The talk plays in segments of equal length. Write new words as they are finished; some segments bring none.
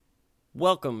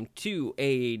Welcome to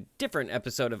a different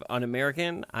episode of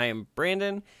UnAmerican. I am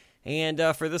Brandon, and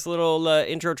for this little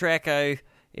intro track,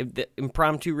 the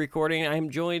impromptu recording, I am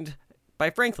joined by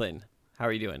Franklin. How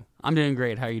are you doing? I'm doing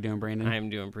great. How are you doing, Brandon? I'm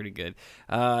doing pretty good.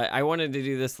 I wanted to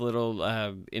do this little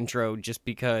intro just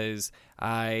because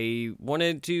I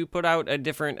wanted to put out a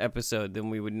different episode than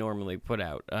we would normally put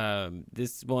out.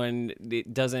 This one,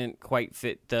 it doesn't quite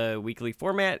fit the weekly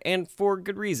format, and for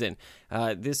good reason.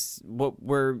 What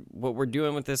we're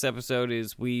doing with this episode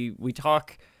is we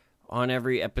talk on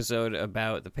every episode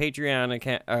about the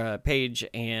Patreon page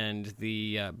and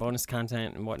the bonus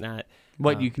content and whatnot.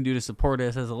 What you can do to support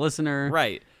us as a listener.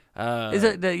 Right.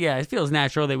 It feels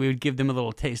natural that we would give them a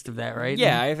little taste of that, right?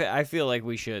 Yeah, I feel like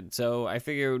we should. So I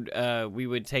figured we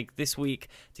would take this week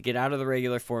to get out of the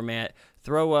regular format,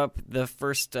 throw up the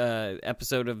first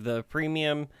episode of the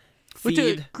premium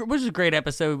feed. Which is a great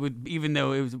episode, even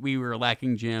though we were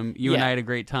lacking Jim. You and I had a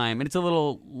great time, and it's a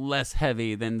little less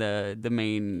heavy than the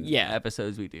main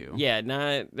episodes we do. Yeah,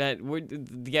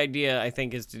 the idea I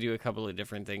think is to do a couple of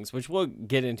different things, which we'll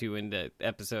get into in the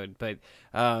episode. But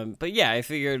yeah, I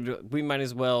figured we might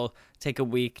as well take a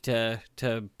week to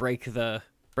break the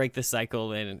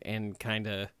cycle and kind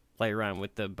of play around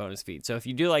with the bonus feed. So if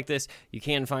you do like this, you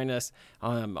can find us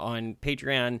on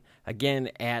Patreon again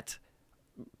at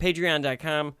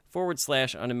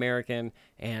patreon.com/UnAmerican,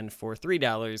 and for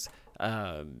 $3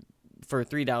 for a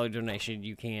 $3 donation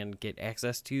you can get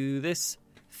access to this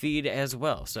feed as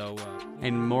well. So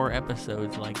and more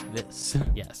episodes like this.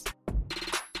 Yes.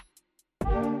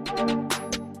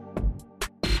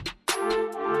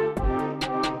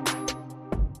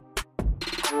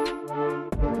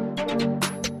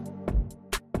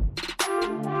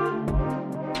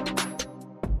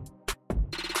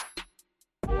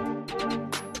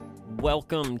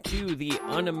 Welcome to the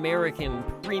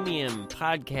UnAmerican Premium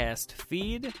Podcast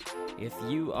feed. If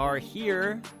you are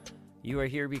here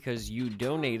because you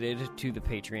donated to the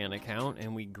Patreon account,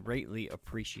 and we greatly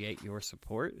appreciate your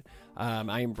support.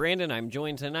 I am Brandon. I'm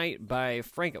joined tonight by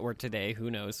Frank, or today,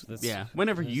 who knows?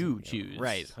 Whenever you choose.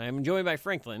 Right. I'm joined by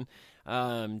Franklin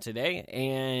today,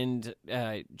 and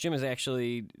Jim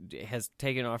has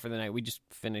taken off for the night. We just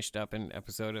finished up an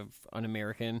episode of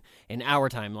UnAmerican in our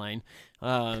timeline,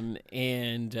 and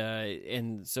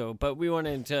so, but we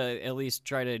wanted to at least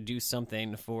try to do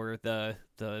something for the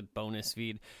bonus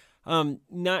feed.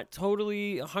 Not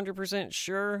totally 100%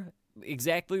 sure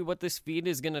exactly what this feed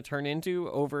is going to turn into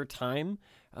over time.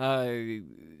 We've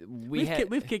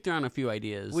kicked around a few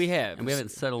ideas. We have. And we haven't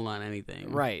settled on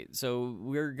anything. Right. So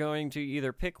we're going to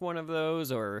either pick one of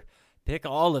those or pick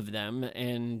all of them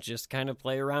and just kind of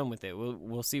play around with it.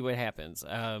 We'll see what happens.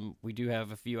 We do have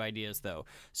a few ideas, though.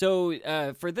 So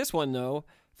for this one, though,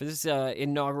 for this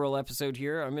inaugural episode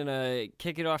here, I'm going to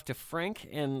kick it off to Frank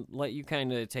and let you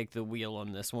kind of take the wheel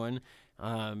on this one.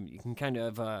 You can kind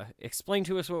of explain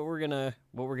to us what we're gonna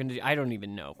do. I don't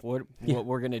even know what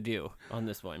we're gonna do on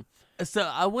this one. So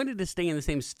I wanted to stay in the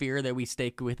same sphere that we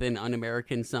stay within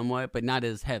UnAmerican somewhat, but not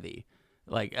as heavy.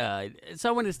 So I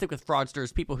wanted to stick with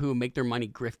fraudsters, people who make their money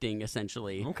grifting,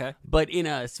 essentially. Okay. But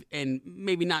and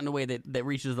maybe not in a way that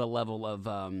reaches the level of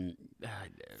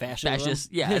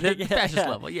fascist. Yeah, the fascist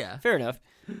level. Yeah. Fair enough.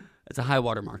 It's a high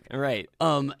watermark. All right.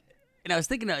 And I was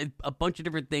thinking a bunch of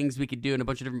different things we could do and a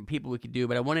bunch of different people we could do,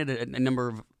 but I wanted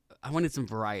I wanted some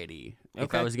variety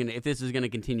if this was gonna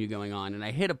continue going on. And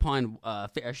I hit upon a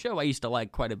show I used to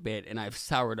like quite a bit, and I've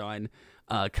soured on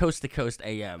Coast to Coast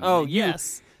AM. Oh,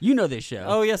 yes. You know this show.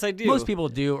 Oh, yes, I do. Most people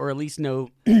do, or at least know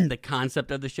the concept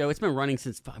of the show. It's been running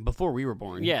since before we were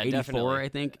born. Yeah, 84, definitely. I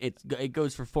think. It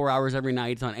goes for 4 hours every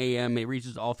night. It's on AM. It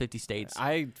reaches all 50 states.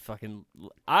 I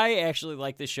actually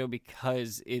like this show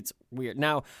because it's weird.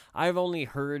 Now, I've only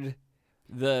heard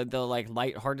the like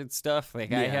lighthearted stuff. I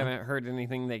haven't heard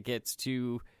anything that gets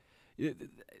too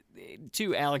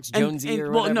Alex Jonesy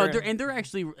or whatever. Well, no, they're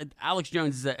actually Alex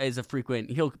Jones is a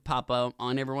frequent. He'll pop up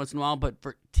on every once in a while, but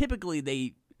typically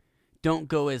they don't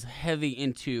go as heavy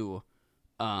into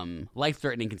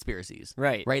life-threatening conspiracies.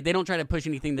 Right. They don't try to push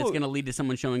anything that's going to lead to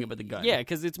someone showing up with a gun. Yeah,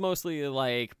 because it's mostly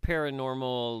like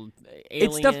paranormal aliens.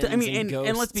 It's stuff. And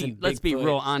let's be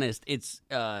real honest. It's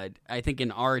I think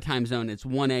in our time zone, it's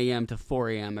 1 a.m. to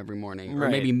 4 a.m. every morning, or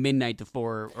maybe midnight to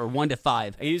 4 or 1 to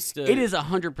 5. It is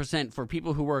 100% for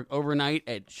people who work overnight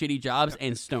at shitty jobs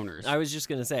and stoners. I was just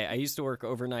gonna say, I used to work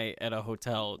overnight at a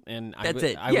hotel, and I was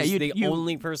the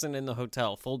only person in the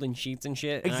hotel folding sheets and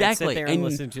shit. And exactly. I'd sit there and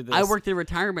listen to this. I worked at a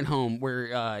retirement home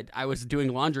where I was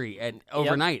doing laundry at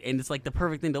overnight, and it's like the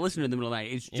perfect thing to listen to in the middle of the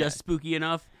night. It's just spooky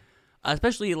enough,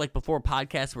 especially like before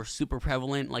podcasts were super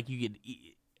prevalent. Like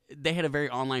they had a very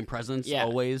online presence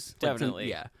always.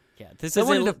 Definitely. Yeah, this So I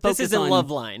wanted to isn't focus on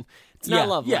Loveline. It's not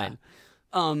Loveline.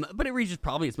 But it reaches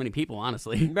probably as many people,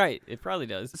 honestly. Right, it probably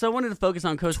does. So I wanted to focus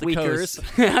on Coast Tweakers.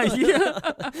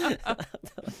 to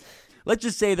Coast. Let's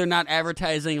just say they're not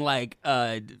advertising like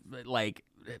PhD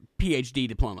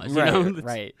diplomas, you know?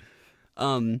 Right.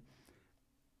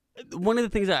 One of the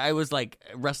things that I was like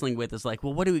wrestling with is like,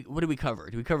 well, what do we cover?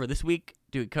 Do we cover this week?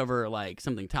 Do we cover like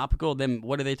something topical? Then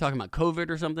what are they talking about, COVID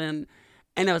or something?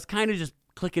 And I was kind of just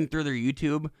clicking through their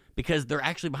YouTube because they're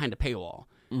actually behind a paywall.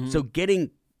 Mm-hmm. So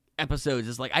getting episodes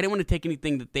is like, I didn't want to take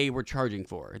anything that they were charging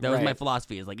for. That was my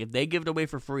philosophy, is like, if they give it away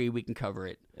for free, we can cover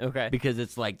it. Okay. Because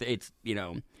it's like, it's, you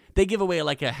know, they give away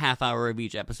like a half hour of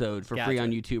each episode for free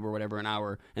on YouTube or whatever, an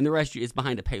hour, and the rest is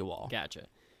behind a paywall. Gotcha.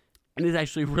 And it's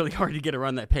actually really hard to get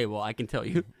around that paywall, I can tell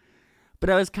you. But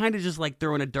I was kind of just like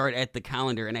throwing a dart at the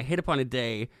calendar, and I hit upon a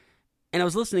day, and I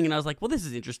was listening, and I was like, well, this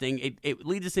is interesting. It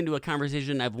leads us into a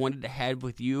conversation I've wanted to have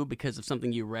with you because of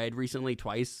something you read recently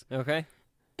twice. Okay.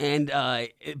 And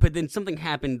but then something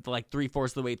happened like 3/4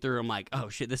 of the way through. I'm like, oh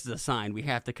shit, this is a sign. We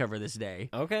have to cover this day.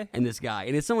 Okay. And this guy,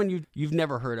 and it's someone you've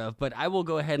never heard of. But I will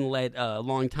go ahead and let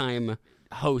longtime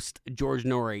host George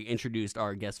Norrie introduce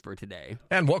our guest for today.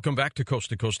 And welcome back to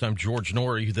Coast. I'm George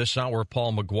Norrie. This hour,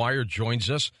 Paul McGuire joins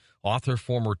us, author,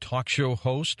 former talk show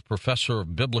host, professor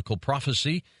of biblical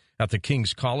prophecy at the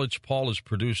King's College. Paul has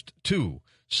produced 2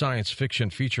 science fiction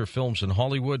feature films in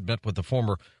Hollywood, met with the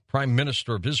former Prime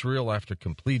Minister of Israel after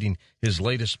completing his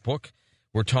latest book.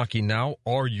 We're talking now,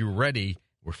 Are You Ready?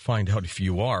 We'll find out if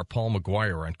you are. Paul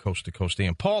McGuire on Coast to Coast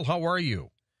AM. Paul, how are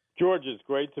you? George, it's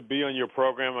great to be on your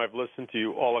program. I've listened to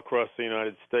you all across the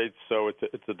United States, so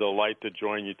it's a delight to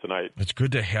join you tonight. It's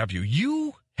good to have you.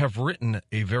 You have written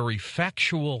a very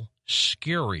factual,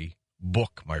 scary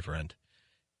book, my friend.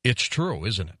 It's true,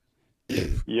 isn't it?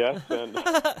 Yes, and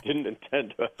didn't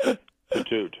intend to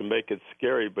make it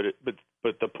scary, but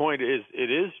the point is, it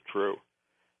is true.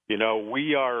 You know,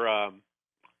 we are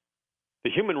the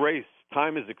human race.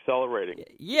 Time is accelerating.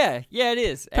 Yeah, it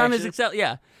is. Time is accelerating.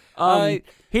 Yeah.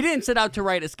 He didn't set out to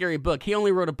write a scary book. He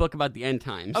only wrote a book about the end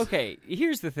times. Okay,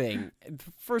 here's the thing.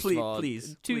 First of all,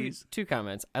 please. Two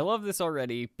comments. I love this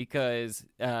already because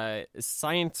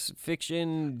science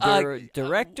fiction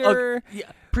director,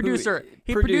 producer.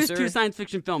 He produced 2 science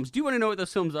fiction films. Do you want to know what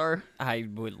those films are? I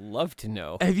would love to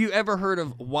know. Have you ever heard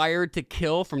of Wired to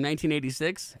Kill from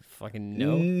 1986? Fucking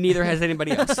no. Neither has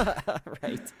anybody else.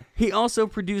 Right. He also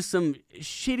produced some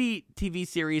shitty TV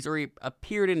series, or he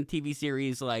appeared in a TV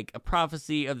series like A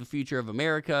Prophecy of the Future of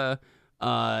America,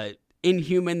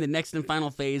 Inhuman, The Next and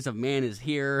Final Phase of Man is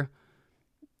Here.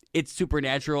 It's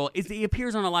Supernatural. He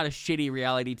appears on a lot of shitty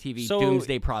reality TV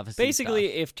doomsday prophecy basically,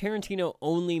 stuff. if Tarantino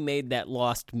only made that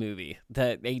Lost movie,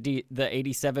 the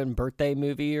 87 birthday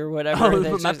movie or whatever.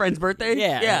 Oh, my friend's birthday?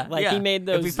 Yeah. He made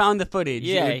those. If we found the footage,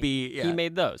 yeah, it would be... Yeah. He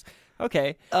made those.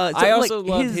 Okay. So, I also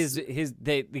love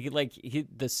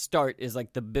the start is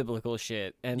like the biblical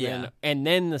shit, and Yeah.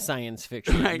 then the science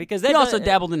fiction, Right. because he also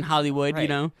dabbled in Hollywood, right. you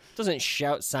know. Doesn't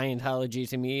shout Scientology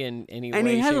to me in any way. And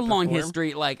he has shape, a long or form.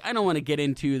 history. Like, I don't want to get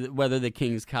into whether the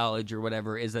King's College or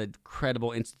whatever is a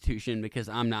credible institution because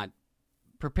I'm not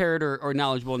prepared or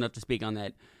knowledgeable enough to speak on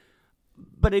that.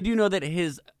 But I do know that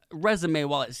his resume,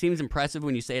 while it seems impressive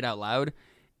when you say it out loud,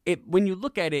 when you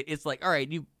look at it, it's like, all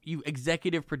right, you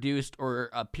executive produced or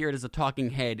appeared as a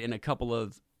talking head in a couple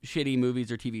of shitty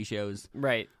movies or TV shows.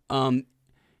 Right.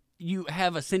 You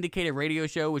have a syndicated radio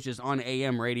show, which is on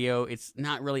AM radio. It's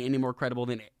not really any more credible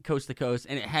than Coast to Coast,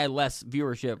 and it had less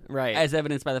viewership, right, as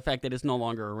evidenced by the fact that it's no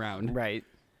longer around. Right.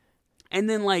 And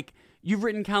then, like, you've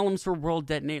written columns for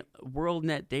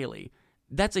WorldNet Daily.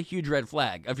 That's a huge red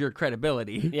flag of your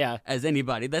credibility. Yeah. As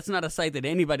anybody. That's not a site that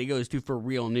anybody goes to for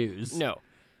real news. No.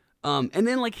 And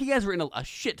then, like, he has written a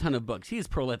shit ton of books. He's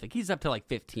prolific. He's up to, like,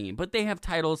 15. But they have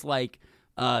titles like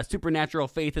Supernatural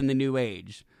Faith in the New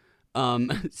Age,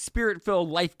 Spirit-Filled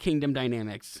Life Kingdom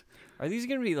Dynamics. Are these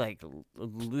going to be, like,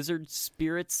 lizard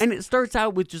spirits? And it starts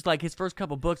out with just, like, his first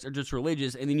couple books are just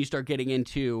religious, and then you start getting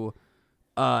into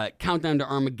Countdown to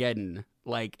Armageddon,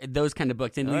 like, those kind of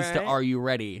books, and leads to Are You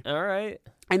Ready? All right.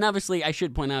 And obviously, I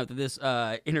should point out that this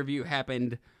interview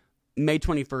happened May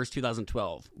 21st,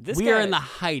 2012. We are in the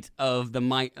height of the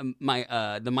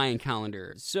Mayan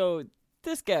calendar. So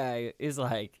this guy is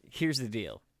like, here's the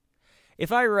deal.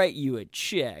 If I write you a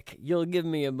check, you'll give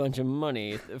me a bunch of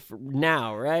money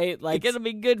now, right? Like, it'll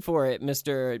be good for it,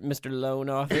 Mr. Loan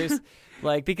Office.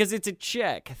 Like, because it's a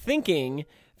check. Thinking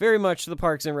very much the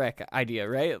Parks and Rec idea,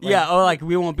 right? Like, yeah, like,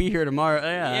 we won't be here tomorrow.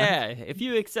 Yeah, if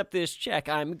you accept this check,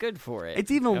 I'm good for it.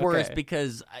 It's even worse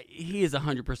because he is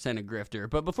 100% a grifter.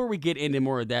 But before we get into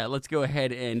more of that, let's go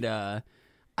ahead and...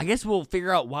 I guess we'll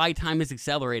figure out why time is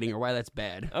accelerating or why that's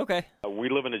bad. Okay. We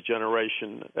live in a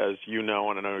generation, as you know,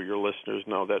 and I know your listeners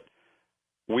know, that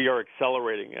we are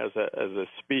accelerating as a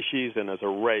species and as a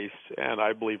race, and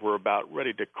I believe we're about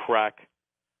ready to crack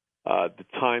the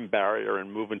time barrier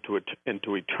and move into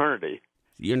eternity.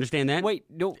 You understand that? Wait,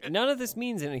 no, none of this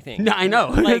means anything. No, I know.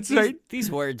 Like, That's right.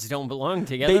 These words don't belong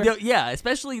together. They don't, yeah,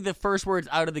 especially the first words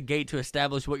out of the gate to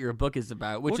establish what your book is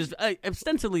about, which is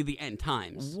ostensibly the end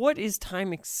times. What does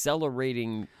time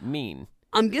accelerating mean?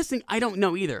 I'm guessing I don't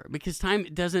know either, because time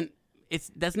doesn't.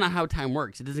 That's not how time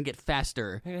works. It doesn't get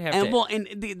faster.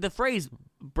 And the phrase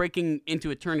 "breaking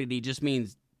into eternity" just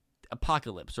means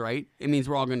apocalypse, right? It means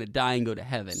we're all going to die and go to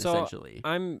heaven. So essentially,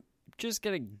 I'm just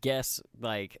gonna guess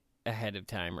ahead of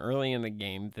time, early in the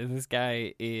game, that this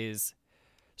guy is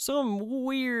some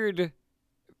weird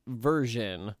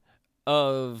version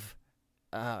of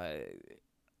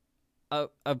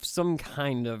some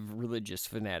kind of religious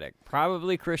fanatic,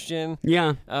 probably Christian.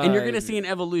 Yeah, and you're going to see an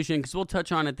evolution, because we'll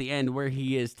touch on at the end where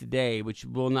he is today, which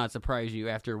will not surprise you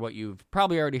after what you've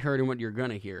probably already heard and what you're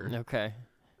going to hear. Okay.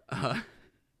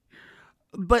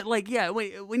 But,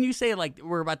 when you say,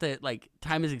 we're about to,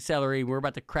 time is accelerating, we're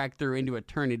about to crack through into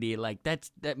eternity,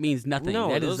 that means nothing.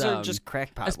 No, that those is, are just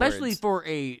crackpot especially words. For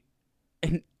a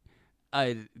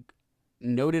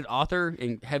noted author,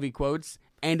 in heavy quotes,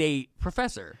 and a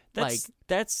professor.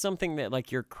 That's something that,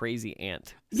 your crazy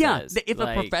aunt yeah, says. If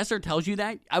a professor tells you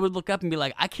that, I would look up and be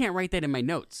like, I can't write that in my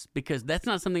notes, because that's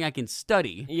not something I can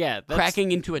study. Yeah.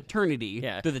 Cracking into eternity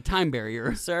through the time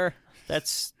barrier. Sir,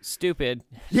 that's stupid.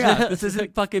 Yeah, this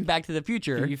isn't fucking Back to the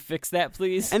Future. Can you fix that,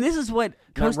 please? And this is what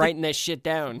I'm writing that shit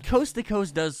down. Coast to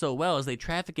Coast does so well, is they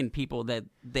traffic in people that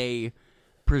they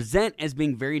present as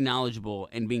being very knowledgeable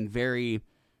and being very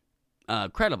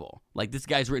credible. Like, this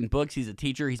guy's written books. He's a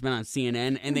teacher. He's been on CNN,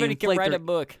 and Anybody can write a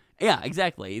book. Yeah,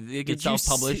 exactly. It gets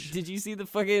self-published. Did you see the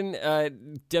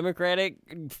fucking Democratic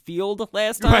field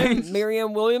last time? Right.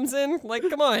 Marianne Williamson?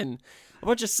 Come on. A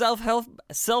bunch of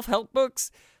self-help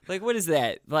books? What is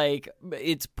that?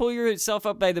 It's pull yourself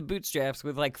up by the bootstraps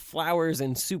with, flowers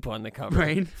and soup on the cover.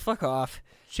 Right. Fuck off.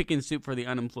 Chicken soup for the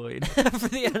unemployed. For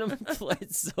the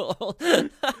unemployed soul.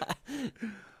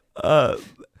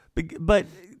 But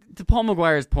to Paul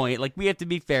McGuire's point, we have to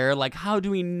be fair. How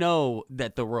do we know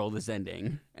that the world is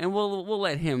ending? And we'll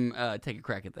let him take a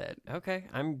crack at that. Okay,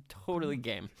 I'm totally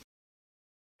game.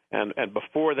 And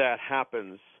before that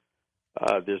happens,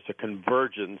 there's a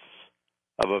convergence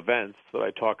of events that I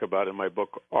talk about in my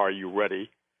book, Are You Ready?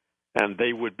 And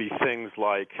they would be things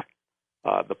like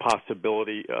the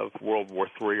possibility of World War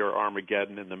III or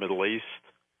Armageddon in the Middle East,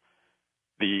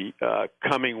 the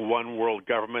coming one world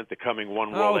government, the coming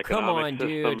one world economic system,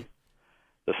 dude.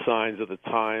 The signs of the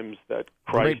times that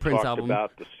Christ talked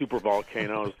about, the super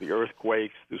volcanoes, the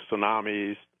earthquakes, the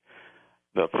tsunamis,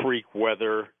 the freak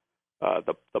weather,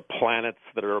 the planets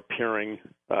that are appearing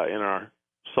in our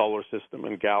solar system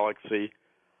and galaxy,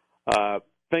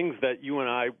 things that you and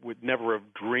I would never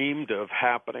have dreamed of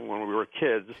happening when we were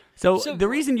kids. So the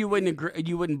reason you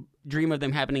wouldn't dream of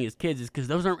them happening as kids is because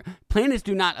those aren't planets.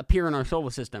 Do not appear in our solar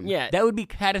system. Yeah, that would be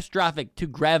catastrophic to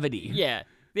gravity. Yeah,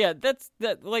 that's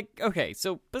that. Okay,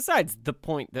 so besides the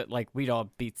point that we'd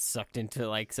all be sucked into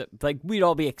we'd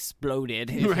all be exploded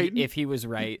if he was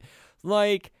right.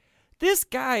 This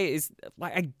guy is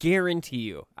I guarantee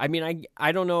you. I mean,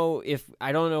 I don't know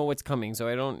what's coming, so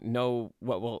I don't know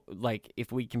what will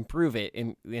if we can prove it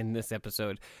in this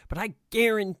episode. But I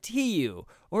guarantee you,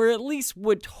 or at least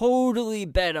would totally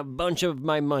bet a bunch of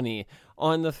my money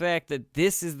on the fact that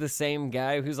this is the same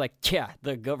guy who's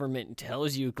the government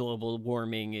tells you global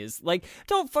warming is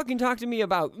don't fucking talk to me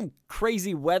about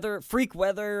crazy weather, freak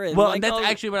weather. And that's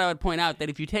actually what I would point out, that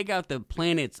if you take out the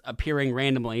planets appearing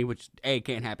randomly, which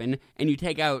can't happen, and you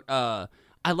take out,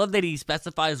 I love that he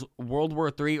specifies World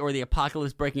War III or the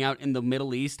apocalypse breaking out in the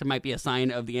Middle East might be a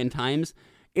sign of the end times.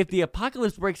 If the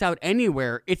apocalypse breaks out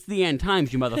anywhere, it's the end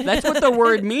times, you motherfucker. That's what the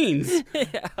word means.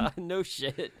 Yeah, no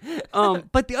shit.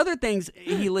 But the other things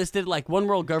he listed, one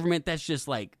world government, that's just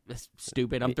that's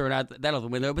stupid. I'm throwing that out the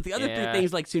window. But the other three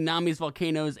things, like tsunamis,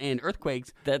 volcanoes, and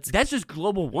earthquakes, that's just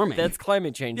global warming. That's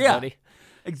climate change, buddy.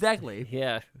 Exactly.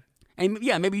 Yeah. And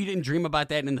maybe you didn't dream about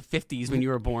that in the 50s when you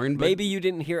were born. But maybe you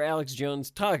didn't hear Alex Jones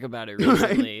talk about it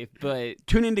recently. But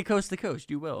tune into Coast to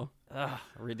Coast, you will.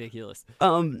 Ridiculous.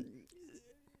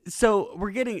 So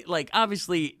we're getting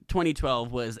obviously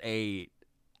 2012 was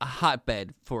a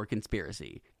hotbed for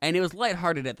conspiracy. And it was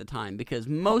lighthearted at the time because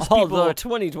most Although people...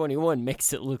 2021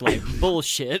 makes it look like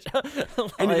bullshit.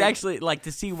 And it actually,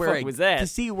 to see where... was that? To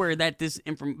see where that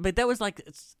disinformation... But that was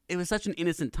it was such an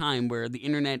innocent time where the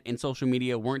internet and social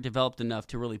media weren't developed enough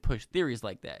to really push theories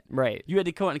like that. Right. You had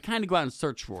to go out and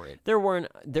search for it. There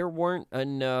weren't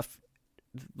enough,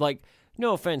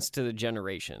 no offense to the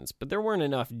generations, but there weren't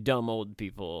enough dumb old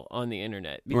people on the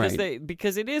internet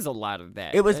because it is a lot of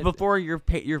that. It was before your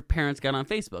parents got on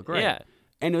Facebook, right? Yeah.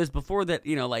 And it was before that,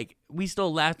 we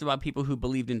still laughed about people who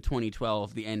believed in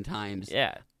 2012, the end times.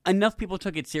 Yeah. Enough people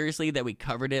took it seriously that we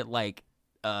covered it like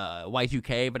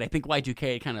Y2K, but I think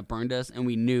Y2K kind of burned us, and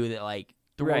we knew that,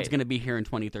 the world's going to be here in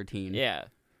 2013. Yeah.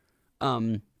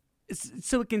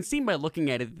 So it can seem by looking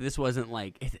at it that this wasn't,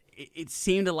 it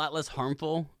seemed a lot less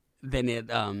harmful than it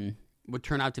would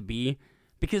turn out to be,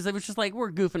 because it was just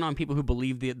we're goofing on people who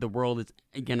believe the world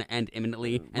is going to end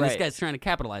imminently, and this guy's trying to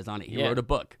capitalize on it. He wrote a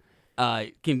book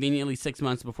conveniently 6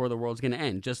 months before the world's going to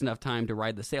end, just enough time to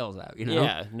ride the sales out,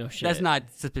 Yeah, no shit. That's not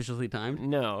suspiciously timed.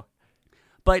 No.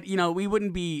 But, we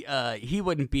wouldn't be, he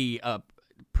wouldn't be a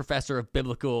professor of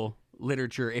biblical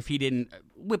literature if he didn't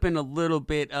whip in a little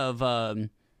bit of...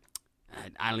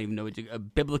 I don't even know a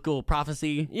biblical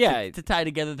prophecy to tie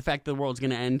together the fact that the world's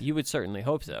going to end. You would certainly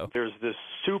hope so. There's this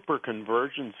super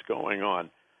convergence going on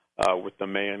with the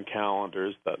Mayan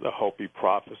calendars, the Hopi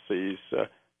prophecies,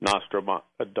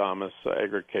 Nostradamus,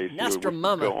 Edgar Cayce,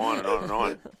 Nostradamus. go on and on and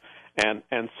on.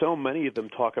 And so many of them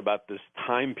talk about this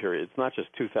time period. It's not just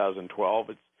 2012.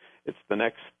 It's the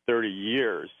next 30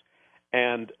 years.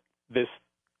 And this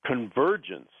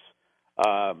convergence,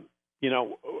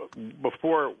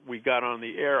 before we got on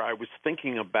the air, I was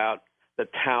thinking about the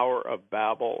Tower of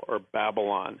Babel or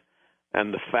Babylon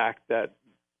and the fact that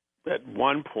at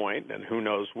one point, and who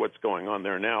knows what's going on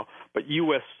there now, but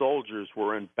U.S. soldiers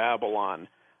were in Babylon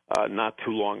not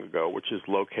too long ago, which is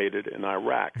located in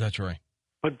Iraq. That's right.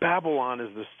 But Babylon is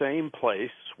the same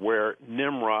place where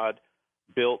Nimrod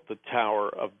built the Tower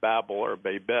of Babel or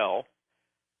Babel.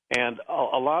 And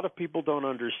a lot of people don't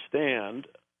understand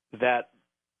that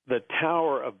the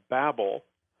Tower of Babel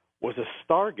was a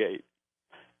Stargate,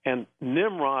 and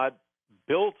Nimrod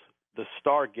built the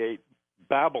Stargate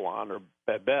Babylon or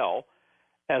Babel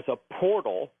as a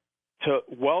portal to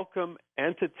welcome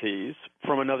entities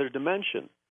from another dimension.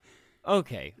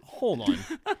 Okay, hold on.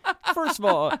 First of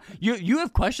all, you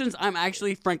have questions? I'm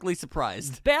actually frankly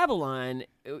surprised. Babylon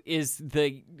is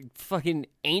the fucking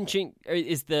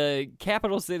is the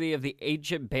capital city of the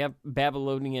ancient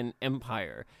Babylonian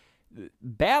Empire.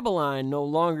 Babylon no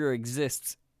longer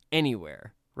exists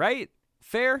anywhere, right?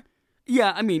 Fair?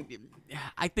 Yeah, I mean,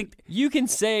 I think... You can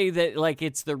say that,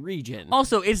 it's the region.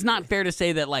 Also, it's not fair to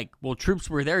say that, troops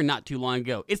were there not too long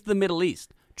ago. It's the Middle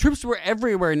East. Troops were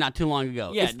everywhere not too long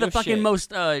ago. Yeah, it's the fucking shit.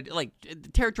 Most,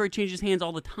 territory changes hands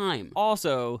all the time.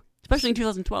 Also... Especially in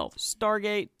 2012.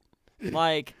 Stargate,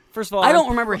 first of all... I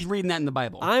don't remember reading that in the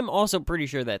Bible. I'm also pretty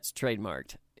sure that's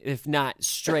trademarked, if not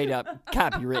straight up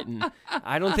copywritten.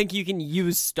 I don't think you can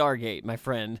use Stargate, my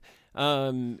friend.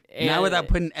 Not without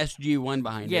putting SG-1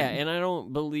 behind it. Yeah, and I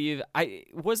don't believe...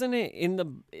 Wasn't it in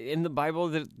the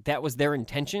Bible that was their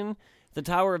intention? The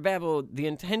Tower of Babel, the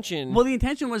intention... Well, the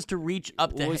intention was to reach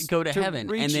up go to heaven.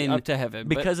 Reach and then up to heaven.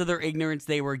 Because of their ignorance,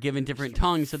 they were given different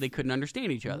tongues so they couldn't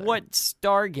understand each other. What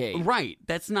Stargate? Right.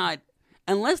 That's not...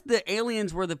 Unless the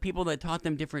aliens were the people that taught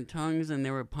them different tongues and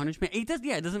they were punishment. It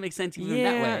doesn't make sense even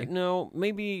that way. No,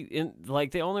 maybe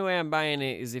the only way I'm buying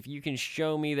it is if you can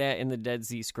show me that in the Dead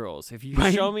Sea Scrolls. If you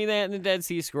show me that in the Dead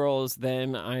Sea Scrolls,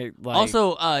 then I like...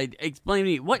 Also, explain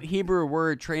to me what Hebrew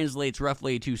word translates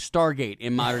roughly to Stargate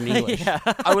in modern English. Yeah.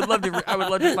 I would love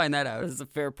to find that out. That's a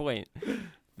fair point.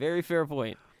 Very fair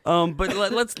point. But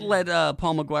let's let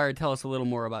Paul McGuire tell us a little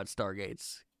more about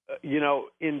Stargates.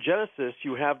 In Genesis,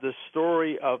 you have this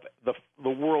story of the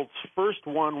world's first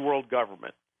one world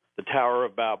government, the Tower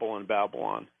of Babel in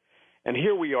Babylon. And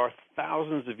here we are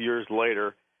thousands of years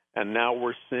later, and now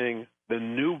we're seeing the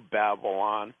new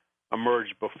Babylon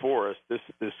emerge before us,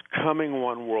 this coming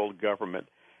one world government.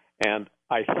 And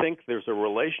I think there's a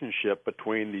relationship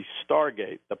between the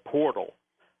Stargate, the portal,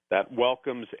 that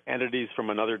welcomes entities from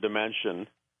another dimension,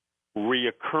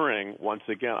 reoccurring once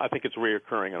again. I think it's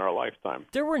reoccurring in our lifetime.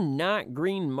 There were not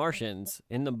green Martians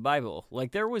in the Bible.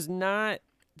 There were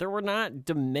not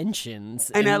dimensions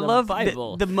and in I the love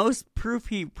Bible. The most proof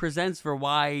he presents for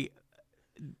why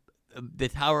the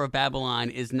Tower of Babylon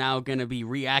is now going to be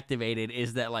reactivated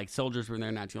is that soldiers were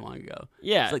there not too long ago.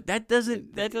 Yeah. It's that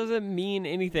doesn't mean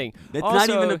anything. That's also, not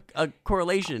even a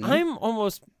correlation. I'm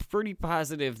almost pretty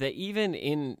positive that even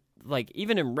in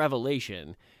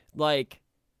Revelation,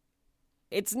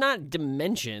 it's not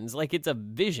dimensions. Like, it's a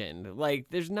vision. Like,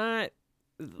 there's not.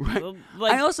 Right.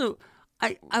 Like,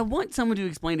 I want someone to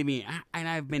explain to me, and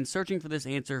I've been searching for this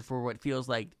answer for what feels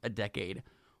like a decade,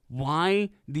 why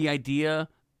the idea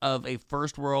of a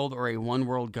first world or a one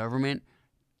world government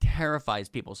terrifies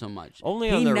people so much. Only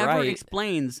on the He never right.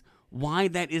 explains why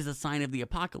that is a sign of the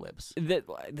apocalypse. that,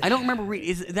 I don't remember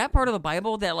is that part of the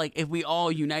Bible that, like, if we all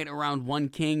unite around one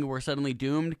king, we're suddenly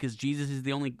doomed because Jesus is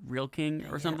the only real king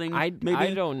or something? I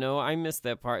maybe? don't know. I missed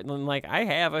that part. And, like, I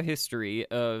have a history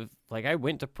of, like, I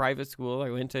went to private school. I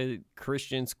went to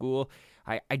Christian school.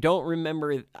 I don't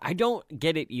remember. I don't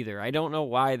get it either. I don't know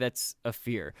why that's a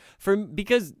fear.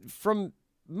 Because from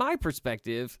my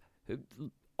perspective,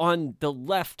 on the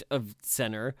left of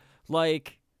center,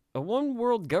 like, a one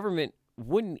world government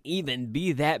wouldn't even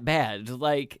be that bad.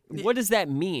 Like, what does that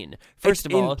mean? First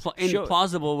of all,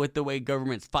 implausible with the way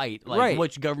governments fight. Like, Right.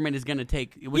 which government is going to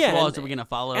take, which laws are we going to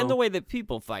follow? And the way that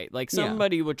people fight. Like,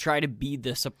 somebody would try to be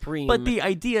the supreme. But the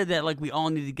idea that, like, we all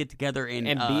need to get together and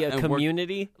be a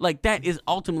community. like, that is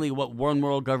ultimately what one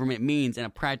world government means in a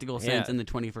practical sense in the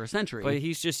 21st century. But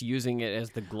he's just using it as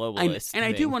the globalist And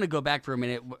I do thing. want to go back for a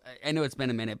minute. I know it's been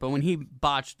a minute, but when he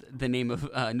botched the name of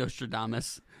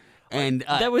Nostradamus, and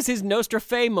that was his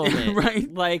Nostrafé moment.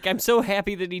 Right. Like, I'm so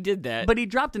happy that he did that. but he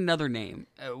dropped another name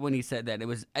when he said that. It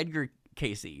was Edgar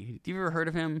Casey. Do you ever heard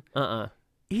of him?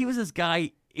 He was this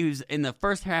guy. He was in the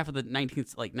first half of the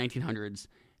 1900s.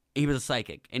 He was a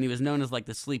psychic, and he was known as, like,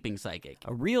 the sleeping psychic.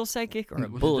 A real psychic or a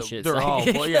bullshit They're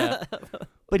psychic? all, yeah.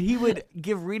 But he would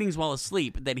give readings while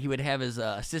asleep that he would have his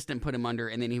assistant put him under,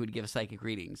 and then he would give psychic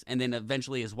readings. And then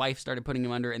eventually his wife started putting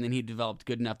him under, and then he developed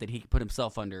good enough that he could put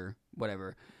himself under,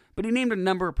 whatever. But he named a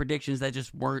number of predictions that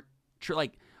just weren't true.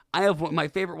 Like, my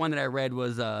favorite one that I read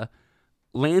was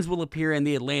lands will appear in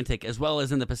the Atlantic as well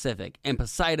as in the Pacific, and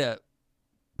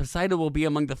Poseidon will be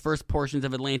among the first portions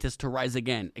of Atlantis to rise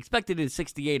again, expected in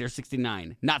 68 or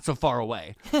 69, not so far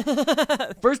away.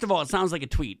 First of all, it sounds like a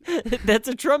tweet. That's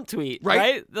a Trump tweet,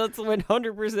 right? That's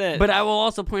 100%. But I will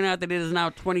also point out that it is now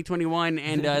 2021,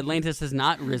 and Atlantis has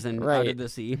not risen out of the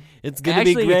sea. It's going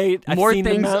to be great. More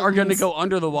things are going to go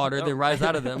under the water than rise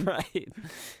out of them. Right.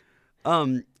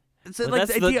 So, Well, like,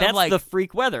 that's the idea of, like, the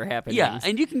freak weather happening. yeah,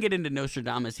 and you can get into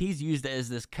Nostradamus. He's used as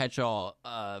this catch-all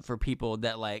for people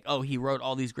that, like, oh, he wrote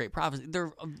all these great prophecies.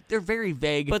 They're very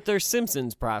vague, But they're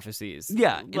Simpsons prophecies.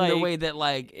 yeah, in like, the way that,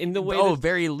 like,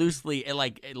 very loosely,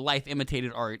 like, life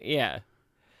imitated art. Yeah.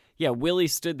 Yeah, Willie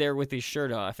stood there with his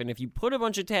shirt off, and if you put a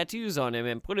bunch of tattoos on him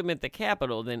and put him at the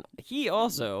Capitol, then he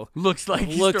also Looks like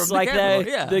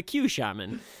the Q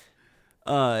shaman.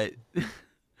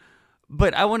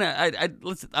 But I want to.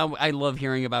 I love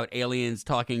hearing about aliens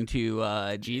talking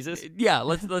to Jesus. Yeah,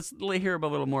 let's hear a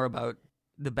little more about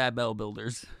the Babel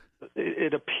builders.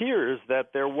 It appears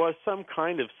that there was some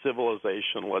kind of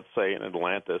civilization, let's say in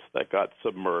Atlantis, that got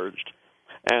submerged,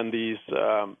 and these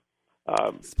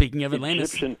Speaking of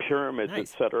Atlantis, Egyptian pyramids,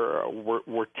 Nice. etc.,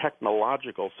 were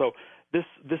technological. So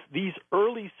these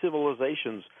early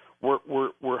civilizations were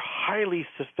highly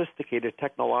sophisticated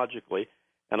technologically.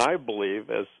 And I believe,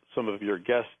 as some of your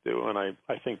guests do, and I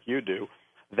think you do,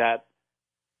 that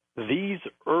these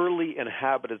early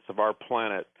inhabitants of our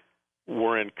planet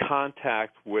were in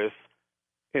contact with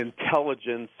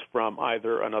intelligence from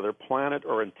either another planet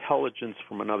or intelligence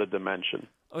from another dimension.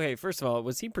 Okay, first of all,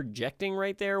 was he projecting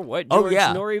right there what Oh, George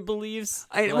yeah. Norrie believes?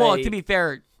 well, to be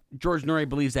fair, George Norrie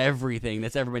believes everything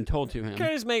that's ever been told to him. Can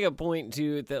I just make a point,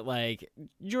 too, that, like,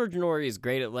 George Norrie is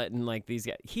great at letting, like, these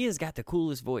guys... He has got the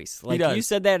coolest voice. Like, does. you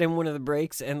said that in one of the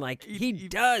breaks, and, like, he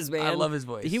does, man. I love his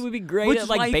voice. He would be great Which at, is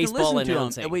why like, you can baseball listen to him.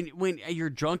 announcing. When you're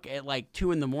drunk at, like,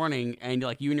 2 a.m. and,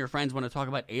 like, you and your friends want to talk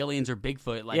about aliens or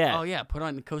Bigfoot, like, Yeah. oh, yeah, put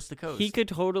on Coast to Coast. He could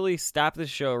totally stop the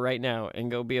show right now and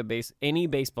go be any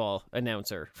baseball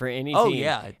announcer for any Oh, team.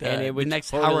 yeah. and it would the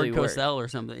next totally Howard work. Cosell or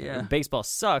something, yeah. Baseball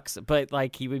sucks, but,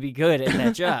 like, he would be good at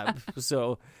that job.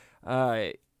 So,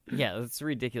 yeah, that's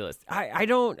ridiculous. I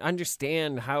don't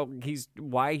understand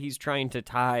why he's trying to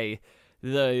tie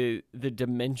the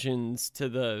dimensions to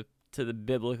the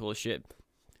biblical shit.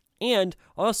 And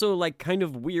also, like, kind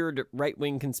of weird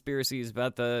right-wing conspiracies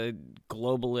about the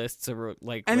globalists or,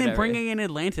 like, And whatever. then bringing in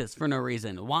Atlantis for no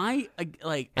reason. Why?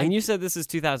 And you said this is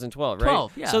 2012, right?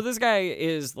 12, yeah. So this guy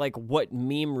is, like, what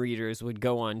meme readers would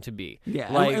go on to be.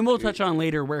 Yeah, Like, and we'll touch on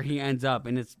later where he ends up,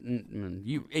 and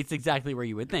it's exactly where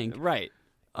you would think. Right.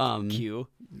 Q.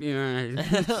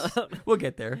 We'll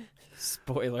get there.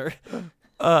 Spoiler.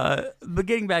 But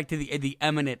getting back to the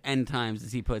imminent end times,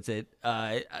 as he puts it,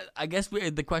 I guess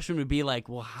the question would be like,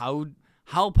 well,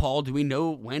 how, Paul, do we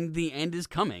know when the end is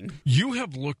coming? You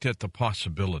have looked at the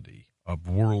possibility of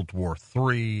World War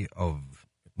III, of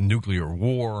nuclear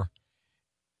war.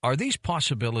 Are these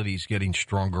possibilities getting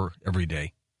stronger every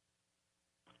day?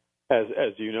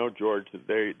 As you know, George,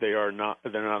 they are not.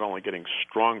 They're not only getting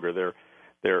stronger. They're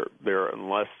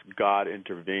unless God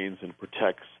intervenes and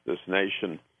protects this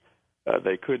nation,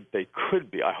 they could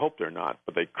be. I hope they're not,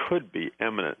 but they could be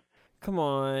imminent. Come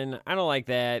on, I don't like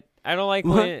that. I don't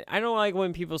like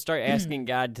when people start asking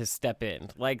God to step in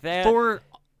like that. For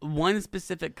one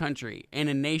specific country in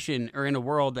a nation or in a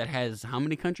world that has how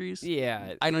many countries?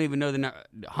 Yeah. I don't even know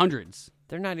hundreds.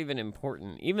 They're not even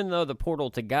important, even though the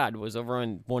portal to God was over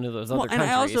on one of those other countries. And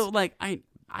I also, I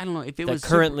don't know, if it was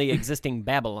currently existing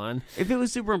Babylon. If it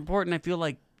was super important, I feel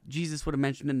like Jesus would have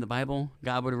mentioned it in the Bible.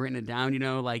 God would have written it down,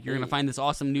 you're going to find this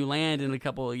awesome new land in a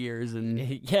couple of years, and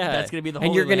that's going to be the Holy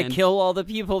And you're going to kill all the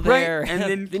people there, right,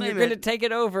 and then you're going to take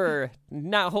it over,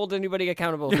 not hold anybody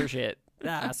accountable for shit.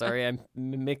 Sorry, I'm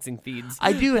mixing feeds.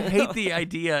 I do hate the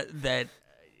idea that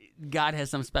God has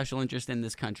some special interest in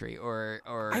this country, or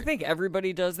I think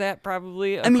everybody does that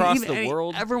probably across the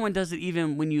world. Everyone does it,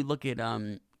 even when you look at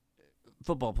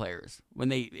football players, when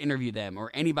they interview them, or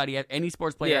any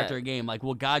sports player after a game, like,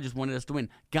 well, God just wanted us to win.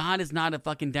 God is not a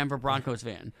fucking Denver Broncos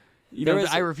fan.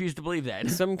 I refuse to believe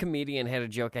that. Some comedian had a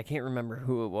joke, I can't remember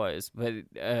who it was, but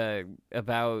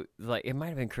about, like, it might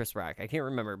have been Chris Rock, I can't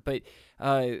remember, but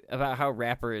about how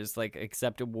rappers, like,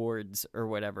 accept awards or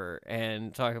whatever,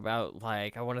 and talk about,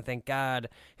 like, I want to thank God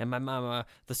and my mama.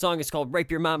 The song is called Rape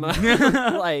Your Mama.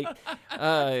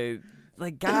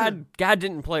 Like God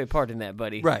didn't play a part in that,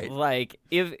 buddy. Right. Like,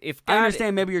 if God, I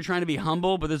understand maybe you're trying to be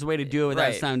humble, but there's a way to do it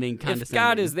without sounding condescending. If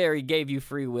God is there, he gave you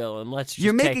free will, and let's just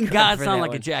You're making God sound like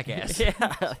one. a jackass.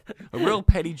 Yeah. A real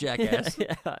petty jackass.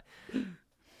 Yeah.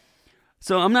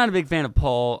 So I'm not a big fan of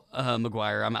Paul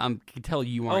McGuire. I can tell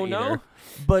you aren't either.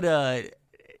 But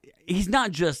he's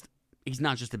not just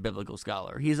a biblical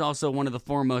scholar. He's also one of the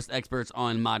foremost experts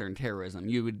on modern terrorism.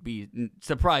 You would be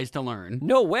surprised to learn.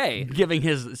 No way. Given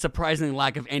his surprising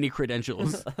lack of any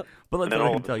credentials. But let's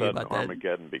let him tell you about that.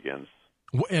 Armageddon begins.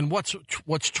 And what's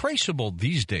traceable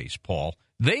these days, Paul,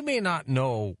 they may not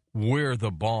know where the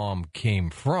bomb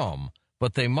came from,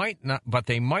 but they might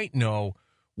know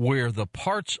where the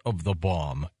parts of the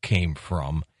bomb came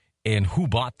from and who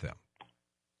bought them.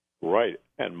 Right.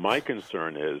 And my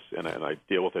concern is, and I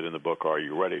deal with it in the book, Are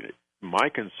You Ready? My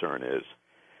concern is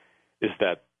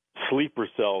that sleeper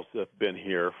cells have been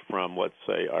here from, let's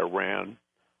say, Iran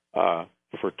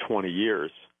for 20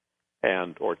 years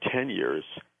or 10 years,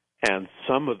 and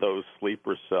some of those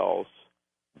sleeper cells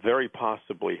very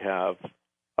possibly have,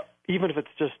 even if it's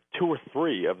just 2 or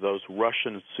 3 of those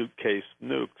Russian suitcase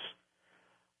nukes,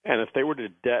 and if they were to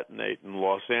detonate in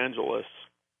Los Angeles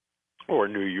or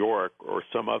New York or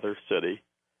some other city,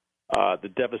 the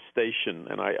devastation,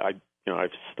 and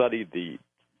I've studied the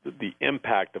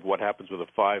impact of what happens with a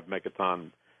 5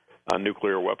 megaton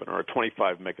nuclear weapon or a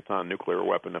 25 megaton nuclear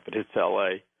weapon if it hits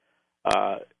L.A.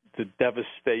 The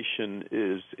devastation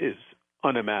is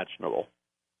unimaginable.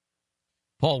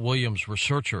 Paul Williams,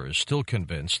 researcher, is still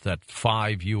convinced that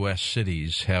 5 U.S.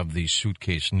 cities have these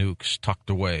suitcase nukes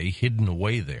tucked away, hidden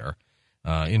away there.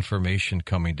 Information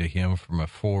coming to him from a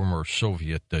former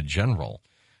Soviet general.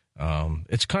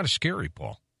 It's kind of scary,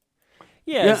 Paul.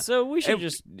 Yeah, so we should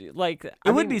just, like...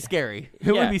 It would be scary.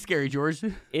 It would be scary, George.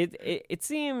 It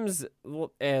seems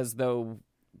as though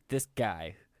this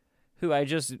guy, who I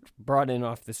just brought in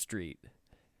off the street,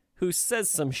 who says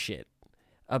some shit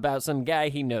about some guy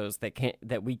he knows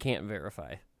that we can't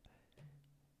verify,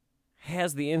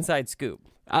 has the inside scoop.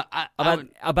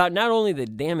 About not only the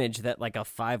damage that, like, a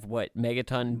 5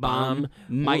 megaton bomb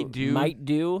might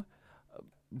do,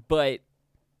 but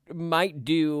might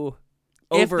do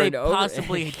over if and over. If they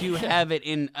possibly do have it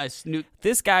in a snoot.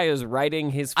 This guy is writing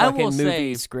his fucking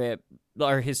movie script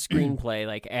or his screenplay,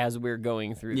 like, as we're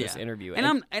going through this interview.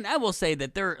 And I will say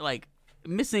that they're, like,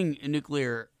 missing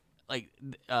nuclear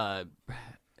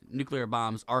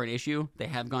bombs are an issue. They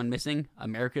have gone missing.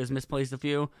 America has misplaced a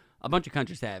few. A bunch of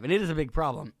countries have, and it is a big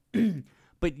problem.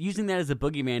 But using that as a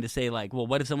boogeyman to say, like, well,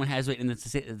 what if someone has it in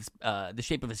the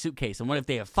shape of a suitcase, and what if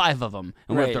they have 5 of them,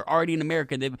 and what if they're already in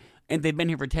America and they've been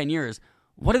here for 10 years?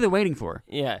 What are they waiting for?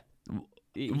 Yeah.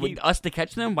 Us to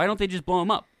catch them? Why don't they just blow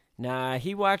them up? Nah,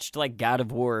 he watched, like, God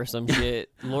of War or some shit,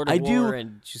 Lord of War,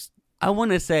 and just... I want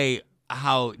to say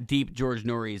how deep George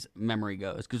Norrie's memory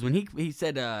goes, because when he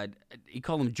said, he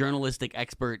called him journalistic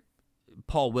expert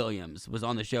Paul Williams, was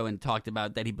on the show and talked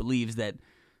about that he believes that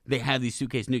they have these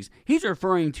suitcase nukes. He's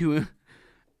referring to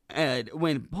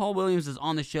when Paul Williams was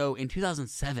on the show in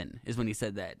 2007 is when he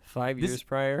said that. 5 years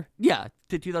prior? Yeah,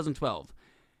 to 2012.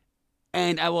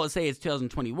 And I will say it's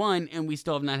 2021, and we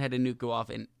still have not had a nuke go off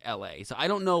in L.A. So I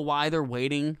don't know why they're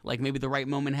waiting. Like, maybe the right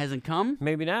moment hasn't come.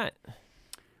 Maybe not.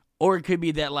 Or it could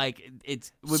be that, like,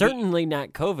 it's... Certainly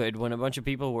not COVID, when a bunch of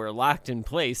people were locked in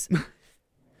place.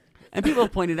 And people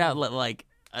have pointed out, like,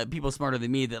 people smarter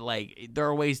than me, that, like, there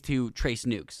are ways to trace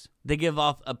nukes. They give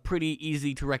off a pretty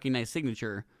easy-to-recognize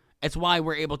signature. It's why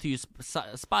we're able to use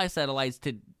spy satellites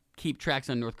to keep tracks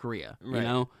on North Korea, you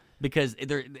know? Because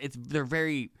they're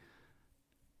very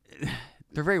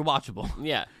watchable.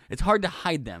 Yeah. It's hard to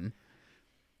hide them.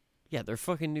 Yeah, they're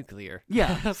fucking nuclear.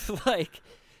 Yeah. Like...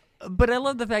 But I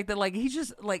love the fact that, like, he's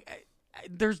just, like...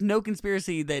 There's no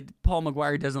conspiracy that Paul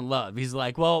McGuire doesn't love. He's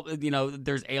like, well, you know,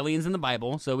 there's aliens in the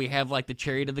Bible, so we have, like, the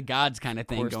chariot of the gods kind of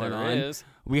thing going on. Is.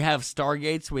 We have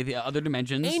stargates with other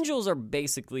dimensions. Angels are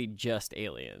basically just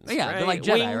aliens. Yeah, right? they're like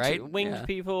Jedi, winged, right? Winged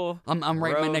people. I'm writing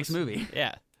my rogues. next movie.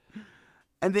 Yeah.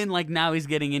 And then, like, now he's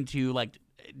getting into, like,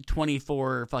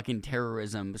 24 fucking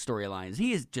terrorism storylines.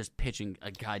 He is just pitching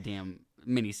a goddamn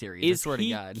miniseries. Is I swear he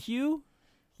to God. Q?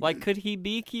 Like, could he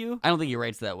be Q? I don't think he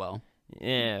writes that well.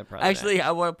 Yeah, probably. Actually, not.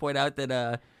 I want to point out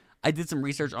that I did some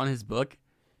research on his book.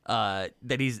 That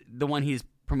he's the one he's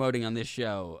promoting on this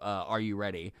show. Are You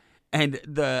Ready? And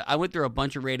I went through a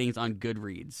bunch of ratings on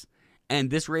Goodreads,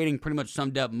 and this rating pretty much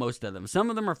summed up most of them.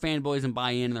 Some of them are fanboys and buy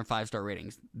in, and they're 5-star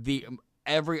ratings.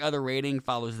 Every other rating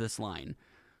follows this line.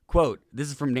 Quote, this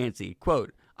is from Nancy.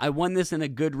 Quote, I won this in a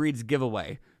Goodreads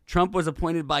giveaway. Trump was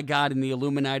appointed by God and the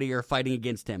Illuminati are fighting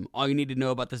against him. All you need to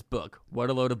know about this book. What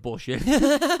a load of bullshit.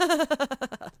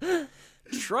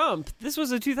 Trump? This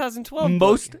was a 2012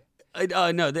 Most... book.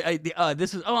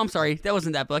 This is... Oh, I'm sorry. That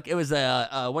wasn't that book. It was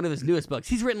one of his newest books.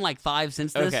 He's written like 5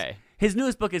 since this. Okay. His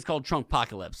newest book is called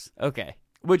Trunkpocalypse. Okay.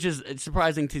 Which is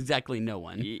surprising to exactly no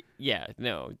one. Yeah,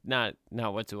 no, not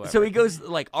whatsoever. So he goes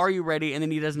like, Are You Ready? And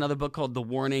then he does another book called The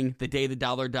Warning, The Day the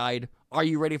Dollar Died. Are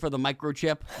You Ready for the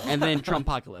Microchip? And then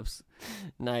Trunkpocalypse.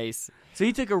 Nice. So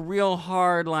he took a real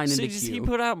hard line So into does Q. he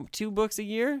put out 2 books a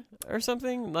year or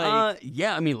something? Like,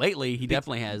 yeah, I mean, lately he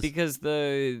definitely has. Because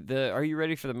the Are You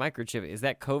Ready for the Microchip, is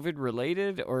that COVID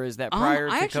related or is that prior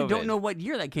to COVID? I actually don't know what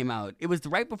year that came out. It was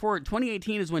right before,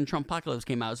 2018 is when Trunkpocalypse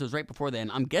came out, so it was right before then.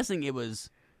 I'm guessing it was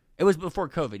before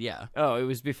COVID, yeah. Oh, it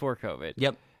was before COVID.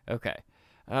 Yep. Okay.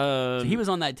 So he was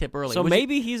on that tip early. So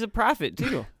maybe he's a prophet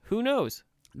too. Who knows?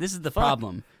 This is the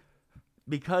problem.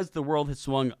 Because the world has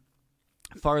swung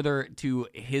farther to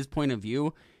his point of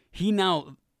view, he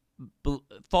now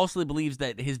falsely believes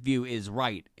that his view is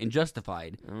right and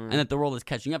justified and that the world is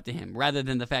catching up to him, rather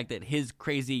than the fact that his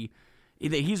crazy...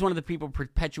 that he's one of the people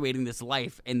perpetuating this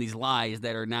life and these lies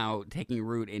that are now taking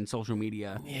root in social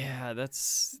media. Yeah,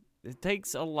 it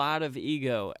takes a lot of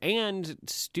ego and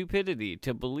stupidity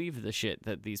to believe the shit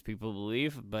that these people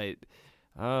believe, but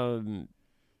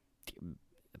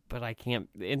I can't,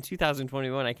 in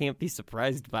 2021, I can't be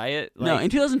surprised by it. No, in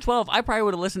 2012, I probably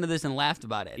would have listened to this and laughed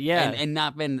about it. Yeah. And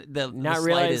not been not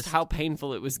realized how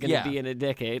painful it was going to be in a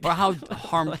decade. Or how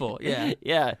harmful, yeah.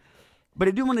 Yeah. But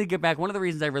I do want to get back. One of the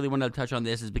reasons I really wanted to touch on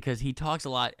this is because he talks a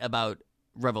lot about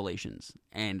Revelations,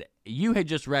 and you had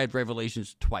just read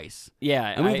Revelations twice. Yeah,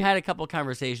 and we've had a couple of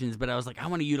conversations, but I was like, I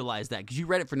want to utilize that because you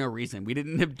read it for no reason. We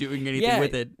didn't end up doing anything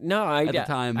with it. No, at the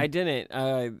time. I didn't.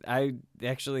 I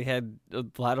actually had a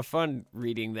lot of fun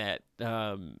reading that.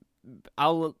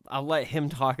 I'll let him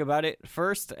talk about it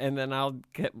first, and then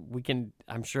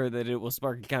I'm sure that it will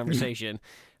spark a conversation,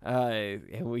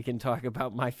 and we can talk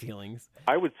about my feelings.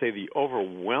 I would say the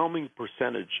overwhelming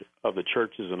percentage of the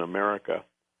churches in America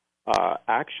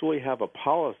actually have a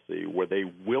policy where they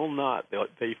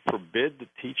forbid the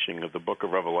teaching of the book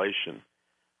of Revelation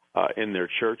in their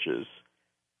churches.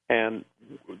 And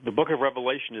the book of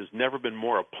Revelation has never been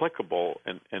more applicable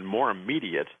and more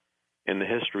immediate in the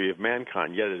history of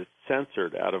mankind, yet it's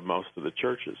censored out of most of the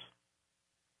churches.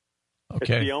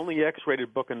 Okay. It's the only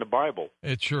X-rated book in the Bible.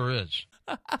 It sure is.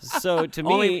 So to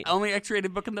me, only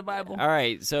X-rated book in the Bible. All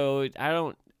right, so I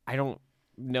don't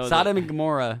know. Sodom and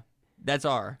Gomorrah, that's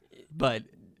R, but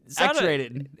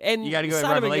X-rated, and you got to go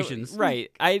with Revelations, right?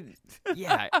 I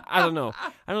don't know.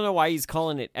 I don't know why he's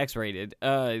calling it X-rated.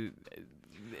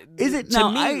 Is it to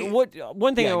me?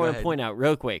 One thing I want to point out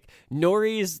real quick: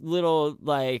 Nori's little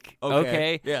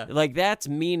okay, that's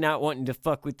me not wanting to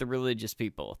fuck with the religious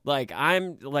people.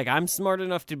 I'm smart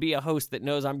enough to be a host that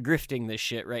knows I'm grifting this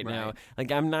shit right now.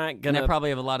 Like I'm not gonna. And I probably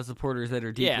have a lot of supporters that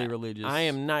are deeply religious. I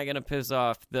am not gonna piss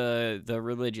off the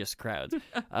religious crowds.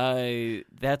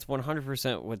 That's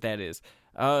 100% what that is.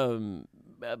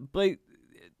 But.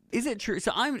 Is it true?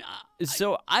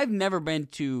 So I've never been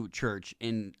to church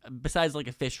besides like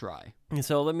a fish fry.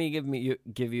 So let me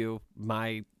give you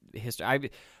my history.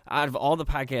 Out of all the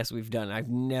podcasts we've done, I've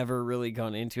never really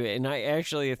gone into it. And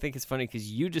I think it's funny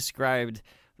because you described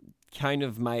kind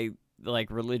of my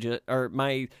religion or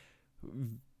my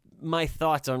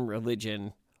thoughts on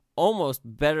religion almost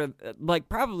better,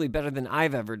 probably better than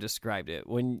I've ever described it.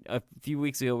 When a few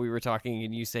weeks ago we were talking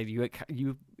and you said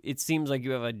it seems like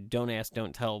you have a don't ask,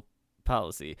 don't tell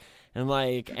policy, and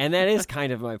that is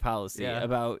kind of my policy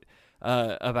about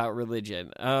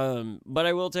religion. But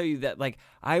I will tell you that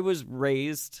I was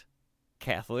raised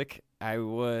Catholic. I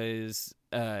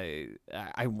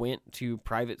went to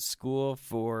private school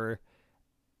for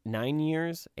 9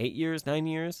 years,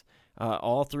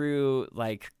 all through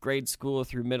grade school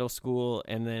through middle school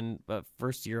and then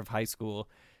first year of high school.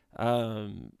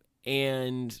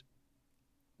 And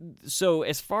so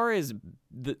as far as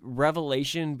the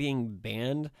Revelation being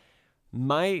banned,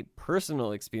 my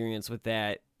personal experience with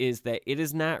that is that it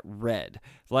is not read.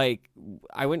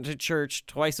 I went to church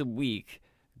twice a week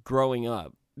growing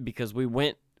up because we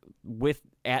went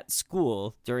at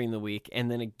school during the week and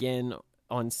then again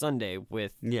on Sunday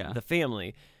with the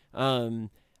family.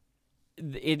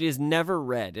 It is never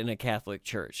read in a Catholic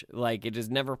church. It is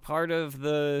never part of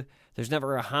there's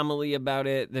never a homily about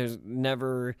it. There's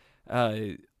never,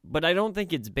 but I don't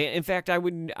think it's banned. In fact,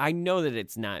 I know that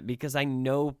it's not because I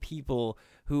know people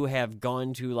who have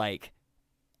gone to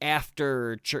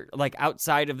after church,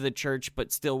 outside of the church,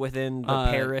 but still within the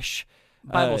parish.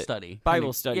 Bible study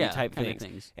type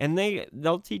things. And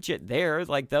they'll teach it there.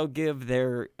 They'll give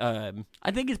their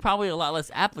I think it's probably a lot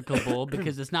less applicable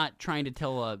because it's not trying to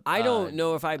tell I don't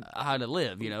know if how to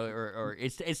live, or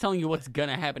it's telling you what's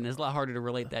gonna happen. It's a lot harder to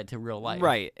relate that to real life.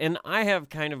 Right. And I have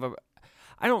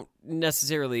I don't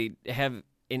necessarily have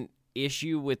an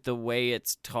issue with the way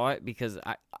it's taught because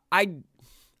I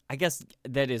guess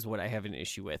that is what I have an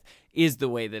issue with, is the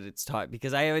way that it's taught,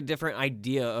 because I have a different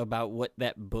idea about what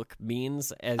that book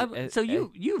means.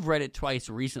 You've read it twice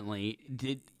recently.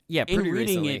 Pretty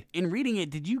recently. In reading it,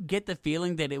 did you get the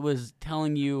feeling that it was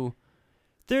telling you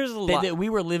there's a lot that we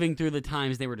were living through the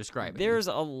times they were describing? There's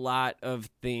a lot of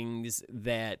things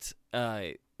that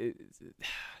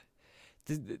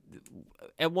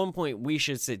at one point we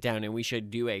should sit down and we should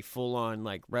do a full-on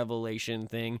Revelation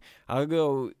thing. I'll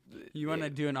go. You want to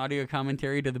do an audio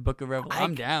commentary to the Book of Revelation?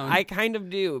 I'm down. I kind of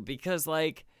do because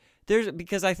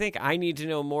because I think I need to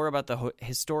know more about the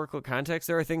historical context.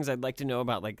 There are things I'd like to know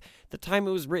about, the time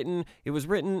it was written. It was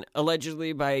written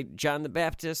allegedly by John the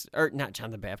Baptist, or not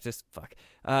John the Baptist.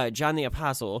 John the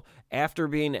Apostle after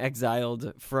being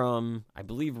exiled from, I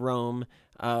believe, Rome,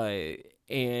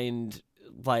 and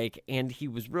he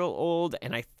was real old,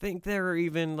 and I think there are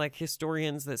even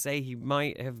historians that say he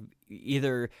might have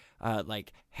either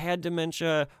had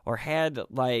dementia or had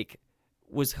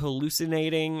was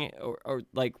hallucinating or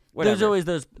whatever. There's always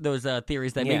those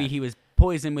theories that maybe he was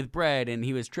poisoned with bread and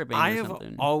he was tripping. I have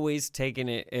something. Always taken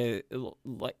it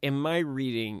in my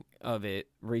reading of it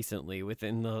recently.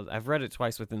 I've read it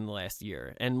twice within the last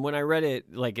year, and when I read it,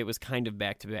 it was kind of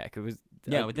back to back. It was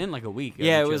within a week.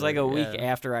 Yeah, it was a week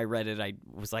after I read it. I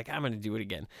was I'm going to do it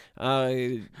again.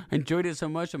 I enjoyed it so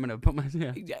much. I'm going to put my.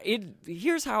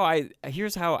 Here's how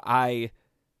I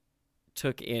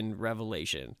took in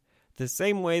Revelation. The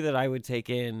same way that I would take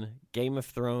in Game of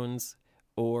Thrones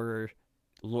or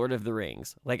Lord of the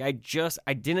Rings. I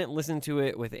didn't listen to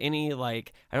it with any, I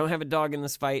don't have a dog in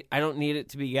this fight. I don't need it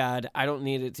to be God. I don't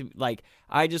need it to,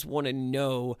 I just want to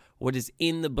know what is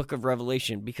in the Book of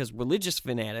Revelation, because religious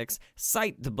fanatics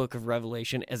cite the Book of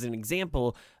Revelation as an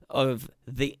example of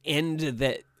the end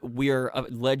that we're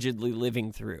allegedly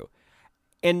living through.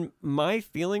 And my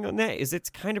feeling on that is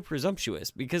it's kind of presumptuous,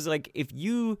 because, if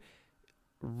you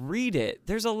read it,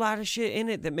 there's a lot of shit in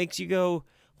it that makes you go,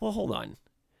 well, hold on.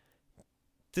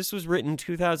 This was written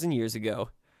 2,000 years ago.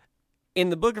 In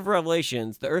the Book of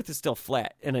Revelations, the earth is still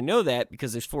flat. And I know that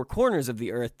because there's 4 corners of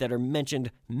the earth that are mentioned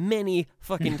many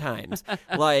fucking times.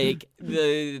 So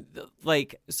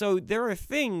there are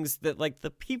things that,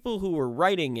 the people who were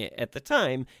writing it at the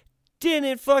time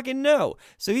didn't fucking know.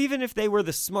 So even if they were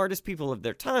the smartest people of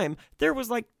their time, there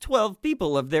was 12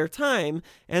 people of their time,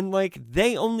 and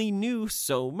they only knew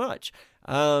so much.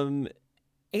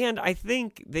 And I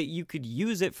think that you could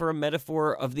use it for a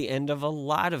metaphor of the end of a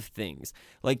lot of things.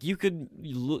 You could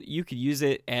use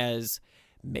it as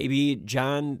maybe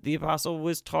John the Apostle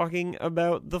was talking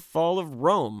about the fall of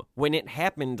Rome when it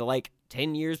happened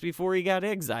 10 years before he got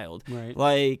exiled.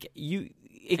 Right.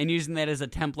 and using that as a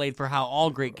template for how all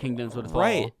great kingdoms would fall.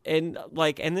 Right. And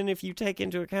then if you take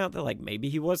into account that maybe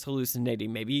he was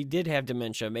hallucinating, maybe he did have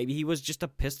dementia, maybe he was just a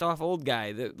pissed off old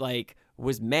guy that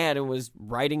was mad and was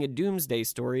writing a doomsday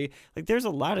story. There's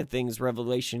a lot of things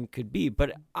Revelation could be,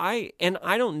 but I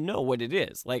don't know what it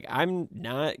is. I'm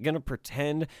not going to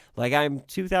pretend like I'm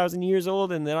 2,000 years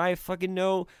old and that I fucking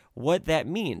know what that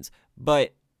means.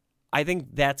 But I think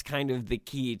that's kind of the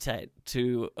key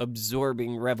to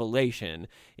absorbing Revelation,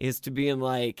 is to being all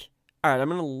right, I'm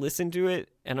going to listen to it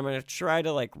and I'm going to try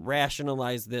to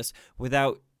rationalize this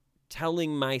without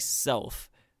telling myself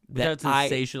without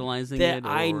sensationalizing it.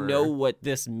 I know what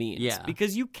this means. Yeah.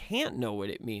 Because you can't know what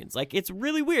it means. It's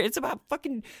really weird. It's about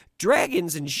fucking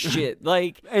dragons and shit.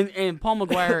 And Paul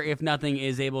McGuire, if nothing,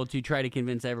 is able to try to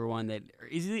convince everyone that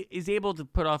is able to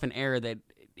put off an air that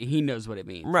he knows what it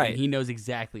means. Right. And he knows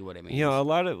exactly what it means. A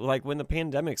lot of, when the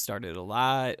pandemic started, a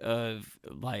lot of,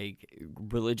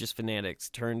 religious fanatics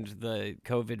turned the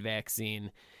COVID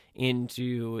vaccine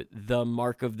into the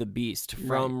mark of the beast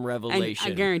from Revelation.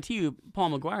 And I guarantee you,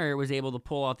 Paul McGuire was able to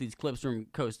pull off these clips from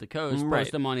coast to coast,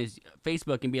 post them on his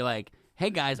Facebook, and be like, hey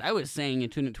guys, I was saying in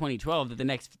 2012 that the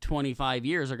next 25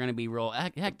 years are going to be real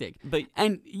hectic.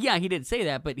 And yeah, he did say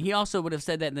that, but he also would have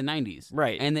said that in the 90s.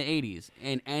 Right. And the 80s,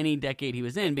 and any decade he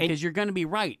was in, because you're going to be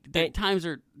right. Times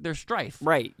they're strife.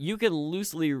 Right. You can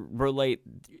loosely relate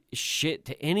shit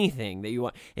to anything that you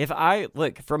want.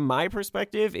 From my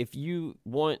perspective, if you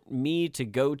want me to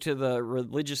go to the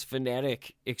religious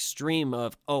fanatic extreme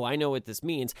of, I know what this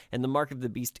means, and the mark of the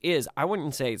beast is, I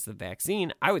wouldn't say it's the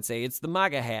vaccine. I would say it's the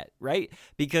MAGA hat, right?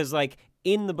 Because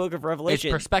in the book of Revelation,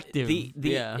 it's perspective.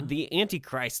 The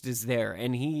Antichrist is there,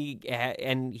 and he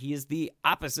is the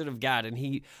opposite of God,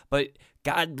 but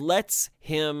God lets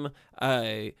him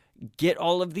get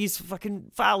all of these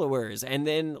fucking followers, and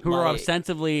then who are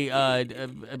ostensibly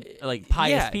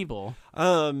pious people.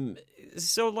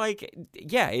 So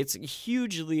it's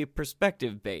hugely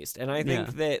perspective based, and I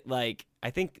think that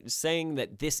saying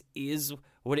that this is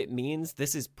what it means,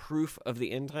 this is proof of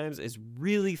the end times, is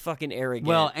really fucking arrogant.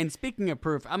 Well, and speaking of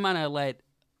proof, I'm gonna let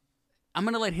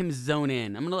him zone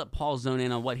in. I'm gonna let Paul zone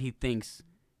in on what he thinks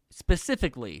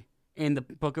specifically in the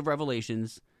book of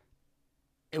Revelations.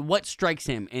 What strikes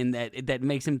him and that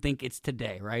makes him think it's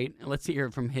today, right? Let's hear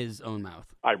it from his own mouth.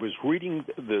 I was reading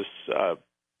this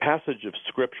passage of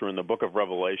Scripture in the book of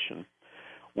Revelation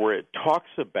where it talks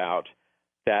about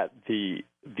that the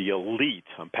elite,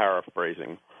 I'm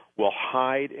paraphrasing, will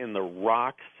hide in the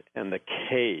rocks and the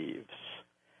caves.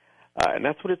 And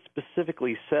that's what it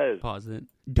specifically says. Pause it.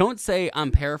 Don't say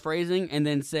I'm paraphrasing and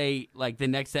then say the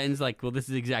next sentence well, this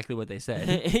is exactly what they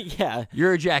said. Yeah.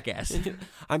 You're a jackass.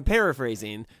 I'm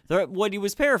paraphrasing. What he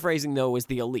was paraphrasing, though, was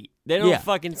the elite. They don't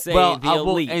fucking say the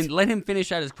elite. And let him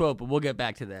finish out his quote, but we'll get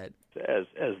back to that. As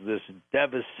this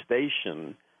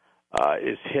devastation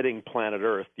is hitting planet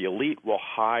Earth, the elite will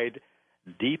hide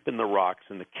deep in the rocks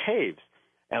and the caves.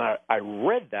 And I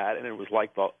read that, and it was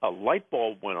like a light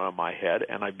bulb went on my head,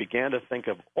 and I began to think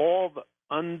of all the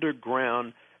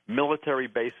underground military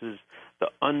bases, the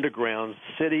underground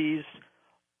cities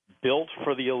built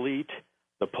for the elite,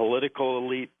 the political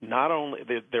elite. Not only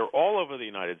they're all over the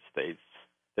United States.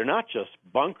 They're not just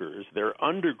bunkers. They're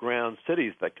underground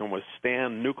cities that can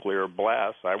withstand nuclear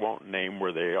blasts. I won't name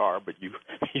where they are, but you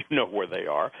know where they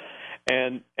are.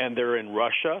 And they're in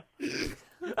Russia.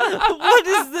 What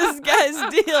is this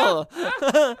guy's deal?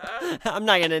 I'm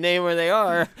not going to name where they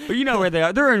are. But you know where they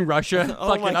are. They're in Russia.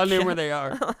 I'll name God. Where they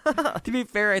are. To be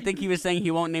fair, I think he was saying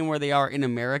he won't name where they are in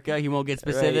America. He won't get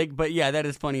specific. Right. But yeah, that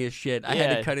is funny as shit. I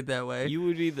had to cut it that way. You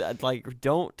would be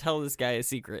don't tell this guy a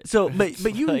secret. So,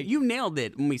 but you nailed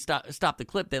it when we stopped the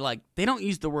clip. They don't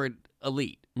use the word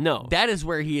elite. No. That is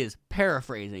where he is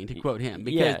paraphrasing, to quote him,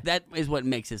 because that is what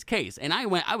makes his case. And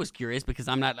I was curious because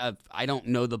I don't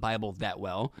know the Bible that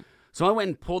well. So I went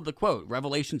and pulled the quote,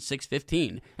 Revelation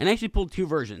 6:15, and I actually pulled two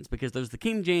versions because there's the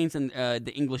King James and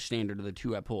the English Standard are the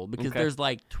two I pulled because there's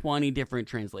 20 different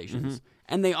translations,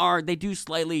 and they do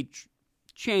slightly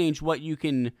change what you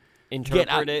can interpret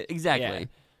get out. It exactly.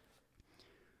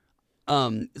 Yeah.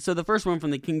 So the first one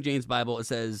from the King James Bible, it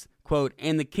says, quote,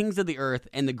 "And the kings of the earth,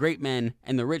 and the great men,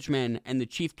 and the rich men, and the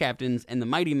chief captains, and the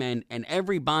mighty men, and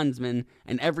every bondsman,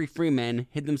 and every free man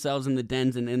hid themselves in the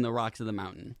dens and in the rocks of the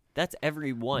mountain." That's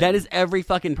everyone. That is every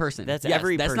fucking person. That's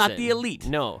every person. That's not the elite.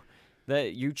 No.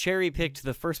 You cherry-picked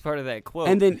the first part of that quote.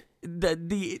 And then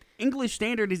the English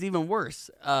Standard is even worse.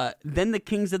 Then the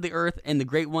kings of the earth and the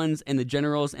great ones and the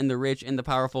generals and the rich and the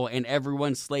powerful and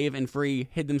everyone slave and free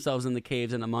hid themselves in the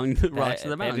caves and among the rocks of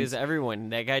the mountains. That is everyone.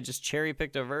 That guy just cherry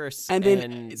picked a verse and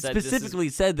then specifically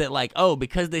said that like, oh,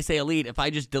 because they say elite, if I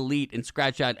just delete and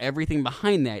scratch out everything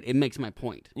behind that, it makes my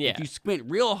point. Yeah. If you squint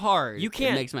real hard, it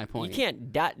makes my point. You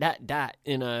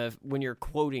can't ... when you're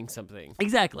quoting something.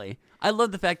 Exactly. I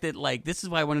love the fact that like this is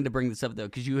why I wanted to bring this up though,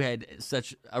 because you had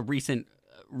such a recent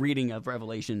reading of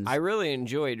Revelations. I really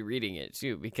enjoyed reading it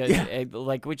too, because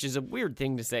which is a weird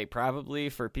thing to say probably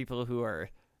for people who are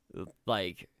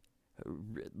like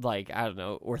I don't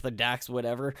know, Orthodox,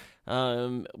 whatever.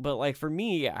 But like for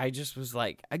me, I just was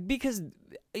like, because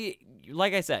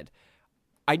like I said,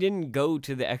 I didn't go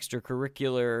to the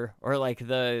extracurricular or like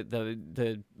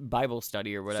the Bible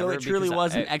study or whatever. So it truly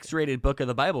was an X-rated book of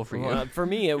the Bible for you. Well, for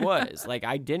me, it was. Like,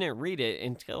 I didn't read it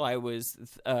until I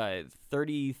was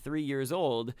 33 years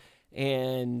old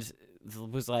and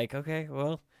was like, okay,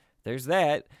 well, there's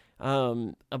that.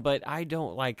 But I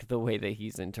don't like the way that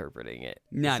he's interpreting it.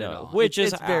 Not at all. Which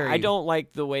is very... I don't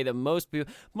like the way that most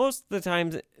people, most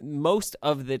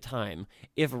of the time,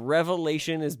 if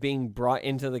revelation is being brought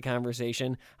into the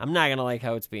conversation, I'm not gonna like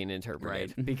how it's being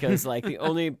interpreted. Right. Because like the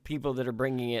only people that are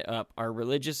bringing it up are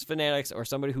religious fanatics or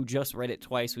somebody who just read it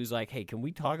twice who's like, hey, can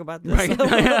we talk about this? Right.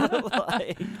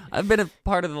 Like... I've been a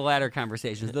part of the latter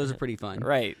conversations. Those are pretty fun.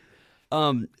 Right.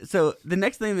 So the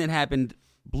next thing that happened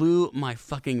blew my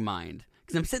fucking mind,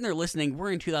 because I'm sitting there listening.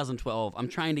 We're in 2012.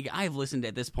 I've listened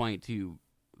at this point to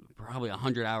probably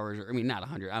 100 hours, or I mean, not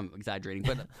 100, I'm exaggerating,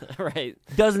 but right,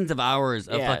 dozens of hours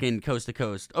of fucking coast to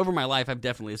coast. Over my life, I've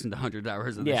definitely listened to 100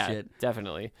 hours of this shit. Yeah,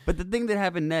 definitely. But the thing that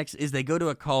happened next is they go to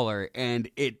a caller, and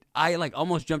I like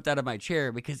almost jumped out of my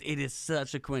chair because it is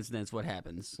such a coincidence what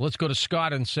happens. Let's go to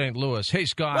Scott in St. Louis. Hey,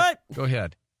 Scott. What? Go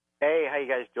ahead. Hey, how you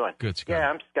guys doing? Good, Scott. Yeah,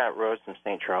 I'm Scott Rose from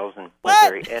St. Charles in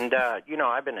Missouri. And,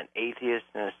 I've been an atheist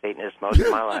and a Satanist most of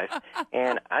my life.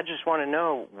 And I just want to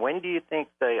know, when do you think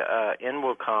the end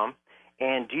will come?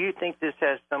 And do you think this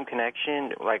has some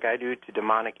connection, like I do, to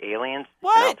demonic aliens?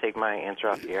 What? And I'll take my answer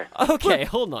off the air. Okay,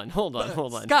 hold on.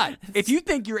 Scott, if you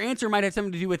think your answer might have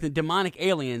something to do with the demonic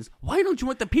aliens, why don't you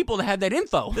want the people to have that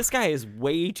info? This guy is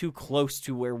way too close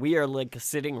to where we are like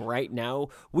sitting right now.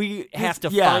 We have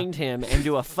to find him and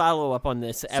do a follow-up on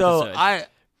this episode. So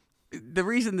the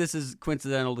reason this is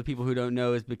coincidental to people who don't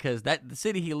know is because the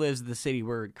city he lives is the city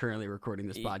we're currently recording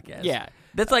this podcast. Yeah.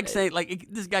 That's like saying,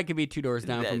 this guy could be 2 doors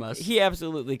down from us. He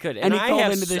absolutely could. And he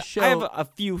called into this show. I have a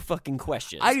few fucking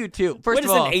questions. I do too. First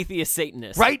of all, what is an atheist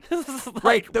Satanist? Right?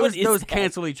 Right. Those that?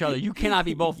 cancel each other. You cannot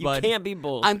be both, bud. You can't be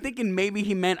both. I'm thinking maybe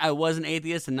he meant I was an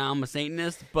atheist and now I'm a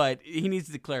Satanist, but he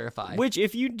needs to clarify. Which,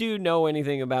 if you do know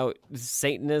anything about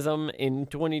Satanism in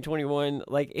 2021,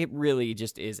 like, it really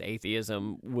just is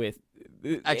atheism with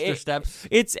extra steps.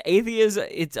 It's atheism.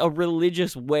 It's a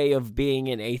religious way of being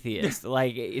an atheist.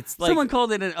 Like, it's like someone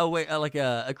called it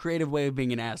a creative way of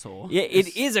being an asshole. Yeah,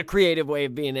 it is a creative way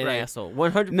of being an asshole.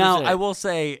 100%. Now, I will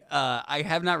say, I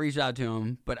have not reached out to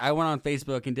him, but I went on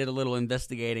Facebook and did a little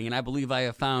investigating, and I believe I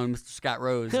have found Mr. Scott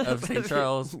Rose of St.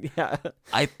 Charles. Yeah,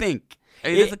 I think.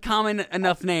 It's a common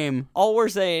enough name. All we're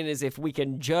saying is if we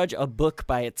can judge a book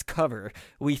by its cover,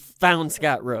 we found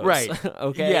Scott Rose. Right.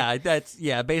 Okay?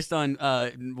 Yeah, based on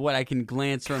what I can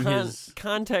glance from his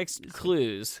context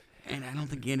clues. And I don't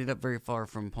think he ended up very far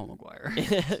from Paul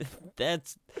McGuire.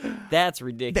 That's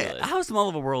ridiculous. How small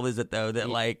of a world is it, though, that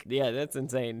like... Yeah, that's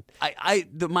insane.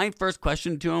 My first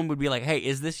question to him would be like, hey,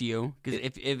 is this you? Because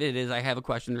if it is, I have a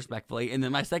question respectfully. And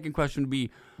then my second question would be,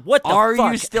 what the are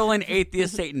fuck? You still an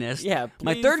atheist Satanist? Yeah, please.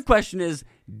 My third question is,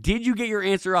 did you get your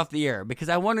answer off the air? Because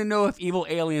I want to know if evil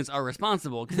aliens are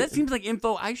responsible. Because that seems like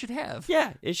info I should have.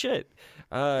 Yeah, it should.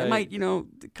 It might,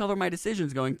 color my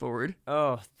decisions going forward.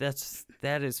 Oh, that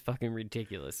is fucking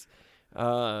ridiculous.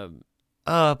 But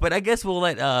I guess we'll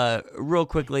let real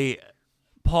quickly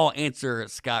Paul answer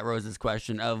Scott Rose's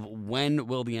question of when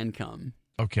will the end come?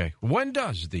 Okay, when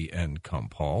does the end come,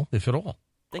 Paul, if at all?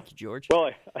 Thank you, George. Well,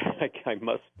 I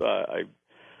must. The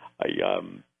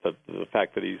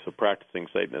fact that he's a practicing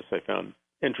Satanist, I found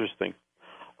interesting.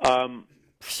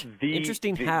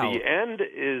 Interesting how the end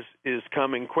is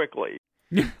coming quickly.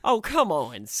 Oh, come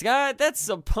on, Scott. That's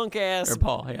a punk ass. Or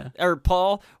Paul, yeah. Or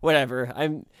Paul, whatever.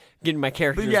 I'm getting my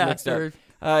characters mixed up.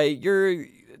 The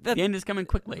end is coming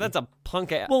quickly. That's a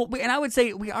punk ass. Well, and I would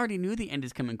say we already knew the end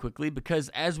is coming quickly because,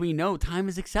 as we know, time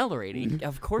is accelerating.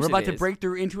 Of course, we're about to break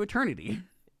through into eternity,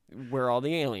 where all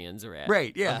the aliens are at.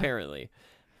 Right? Yeah. Apparently.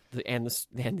 and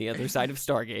the other side of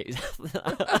Stargate.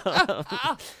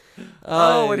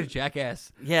 What a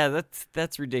jackass! Yeah,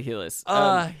 that's ridiculous.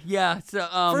 Yeah. So,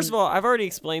 first of all, I've already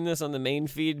explained this on the main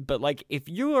feed, but like, if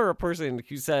you are a person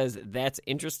who says that's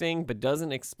interesting but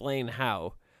doesn't explain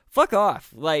how, fuck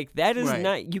off. Like, that is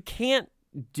not. You can't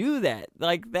do that.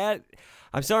 Like that.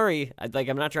 I'm sorry. Like,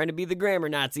 I'm not trying to be the grammar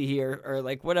Nazi here or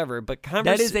like whatever, but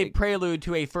that is a prelude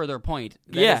to a further point.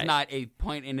 That is not a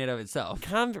point in and of itself.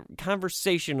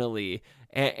 Conversationally,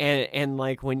 and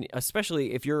like when,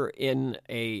 especially if you're in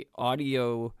a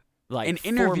audio like an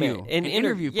interview, format, an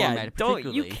interview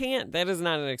format, you can't. That is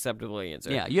not an acceptable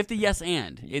answer. Yeah, you have to yes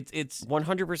and it's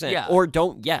 100%. Yeah. Or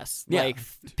don't yes. Yeah. Like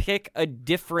pick a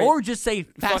different. Or just say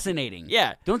fascinating.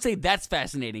 Yeah. Don't say that's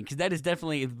fascinating, because that is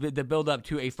definitely the build up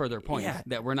to a further point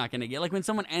that we're not going to get. Like when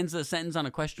someone ends a sentence on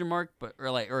a question mark,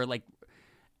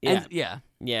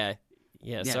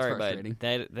 Yeah, sorry, bud.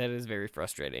 That is very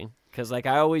frustrating. Because, like,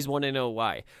 I always want to know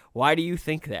why. Why do you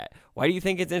think that? Why do you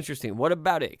think it's interesting? What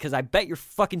about it? Because I bet you're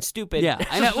fucking stupid. Yeah,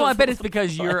 I know. Well, I bet it's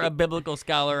because you're a biblical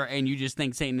scholar and you just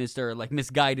think Satanists are, like,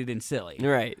 misguided and silly.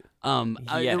 Right.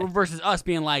 Versus us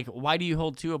being like, why do you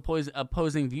hold two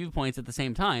opposing viewpoints at the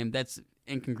same time? That's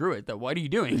incongruent. What are you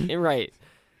doing? Right.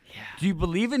 Yeah. Do you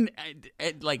believe in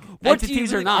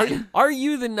entities or not? Are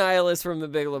you the nihilist from The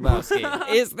Big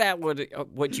Lebowski? Is that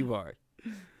what you are?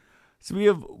 So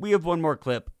we have one more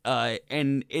clip,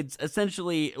 and it's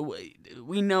essentially,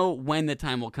 we know when the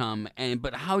time will come,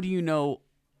 but how do you know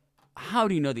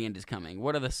the end is coming?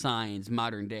 What are the signs,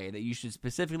 modern day, that you should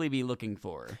specifically be looking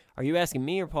for? Are you asking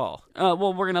me or Paul?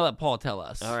 Well, we're gonna let Paul tell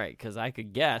us. All right, because I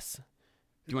could guess. Do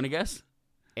you want to guess?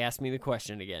 Ask me the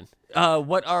question again.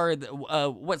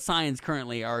 What signs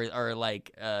currently are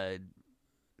like?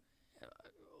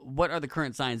 What are the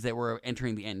current signs that we're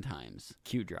entering the end times?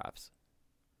 Q drops.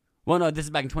 Well, no, this is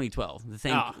back in 2012,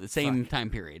 the same time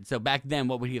period. So back then,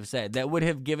 what would he have said? That would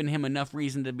have given him enough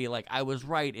reason to be like, I was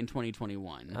right in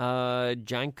 2021.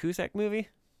 John Cusack movie?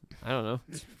 I don't know.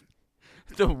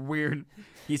 It's a weird.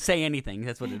 You say anything,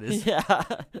 that's what it is. Yeah.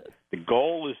 The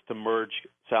goal is to merge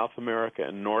South America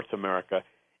and North America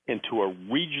into a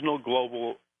regional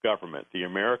global government, the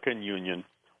American Union,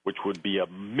 which would be a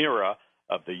mirror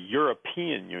of the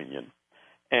European Union.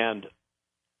 And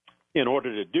in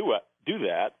order to do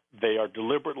that, they are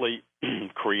deliberately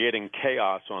creating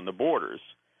chaos on the borders.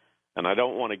 And I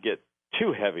don't want to get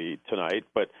too heavy tonight,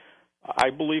 but I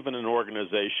believe in an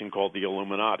organization called the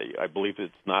Illuminati. I believe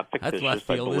it's not fictitious. That's left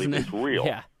field, I believe isn't it? it's real.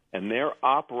 Yeah. And their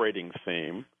operating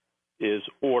theme is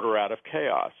order out of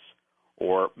chaos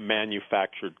or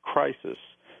manufactured crisis.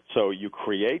 So you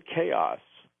create chaos,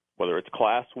 whether it's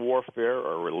class warfare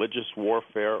or religious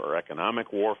warfare or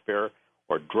economic warfare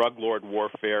or drug lord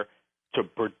warfare, to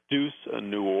produce a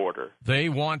new order. They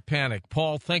want panic.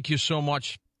 Paul, thank you so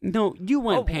much. No, you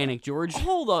want panic, George.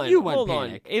 Hold on. You want hold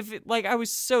panic. On. I was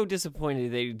so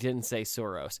disappointed they didn't say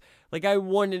Soros. Like, I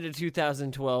wanted a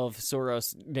 2012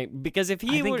 Soros name, because if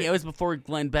he I think it was before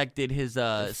Glenn Beck did his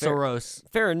Soros.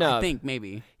 Fair enough. I think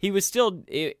maybe. He was still,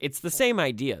 it's the same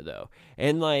idea, though.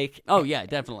 And, like... Oh, yeah,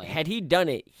 definitely. Had he done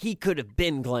it, he could have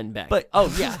been Glenn Beck. But,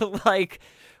 oh, yeah. Like...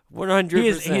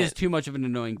 100%. He is too much of an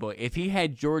annoying voice. If he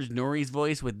had George Norrie's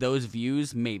voice with those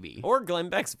views, maybe. Or Glenn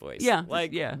Beck's voice. Yeah.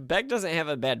 Beck doesn't have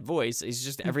a bad voice. It's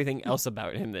just everything else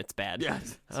about him that's bad.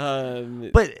 Yes.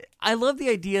 But I love the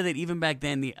idea that even back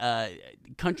then, the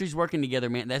countries working together,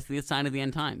 man, that's the sign of the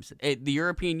end times. The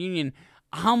European Union,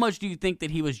 how much do you think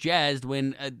that he was jazzed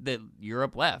when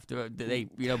Europe left?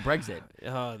 Brexit.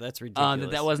 Oh, that's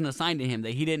ridiculous. That wasn't a sign to him,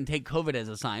 that he didn't take COVID as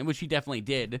a sign, which he definitely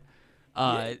did.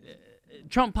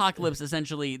 Trumppocalypse,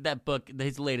 essentially, that book,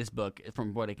 his latest book,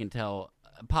 from what I can tell,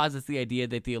 posits the idea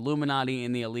that the Illuminati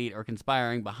and the elite are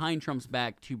conspiring behind Trump's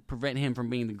back to prevent him from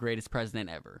being the greatest president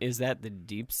ever. Is that the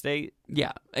deep state?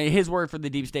 Yeah. His word for the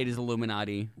deep state is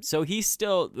Illuminati. So he's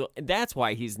still... That's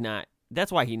why he's not... That's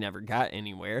why he never got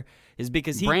anywhere, is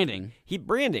because branding.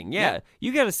 Branding, yeah.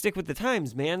 You got to stick with the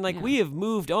times, man. Like, we have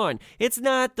moved on. It's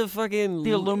not the fucking...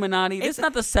 The Illuminati. It's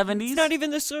not the 70s. It's not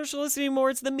even the socialists anymore.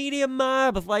 It's the media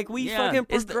mob. Like, we fucking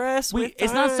progress with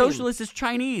It's time. not socialist, it's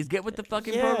Chinese. Get with the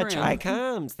fucking program.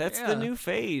 Chi-coms. That's the new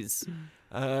phase.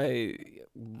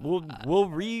 We'll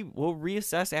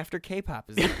reassess after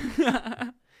K-pop is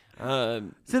done.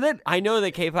 So that I know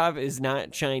that K-pop is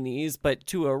not Chinese, but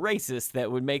to a racist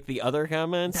that would make the other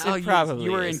comments, it probably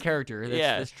you were is. in character.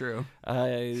 That's true.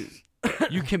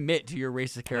 You commit to your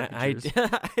racist caricatures.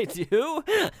 I do.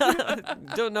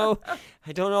 Don't know.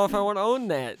 I don't know if I want to own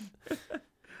that.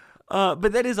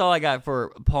 But that is all I got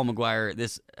for Paul McGuire,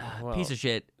 this piece of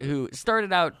shit who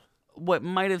started out what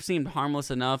might have seemed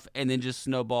harmless enough and then just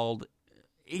snowballed.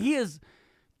 He is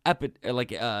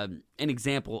an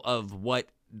example of what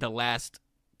the last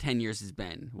 10 years has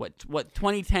been. What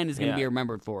 2010 is going to be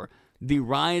remembered for. The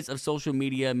rise of social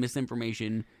media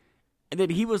misinformation that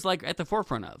he was like at the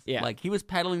forefront of. Yeah. Like he was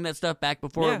peddling that stuff back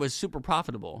before it was super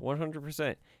profitable.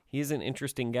 100%. He's an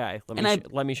interesting guy.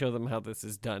 Let me show them how this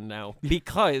is done now,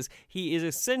 because he is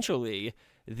essentially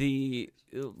he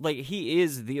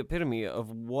is the epitome of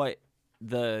what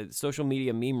the social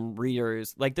media meme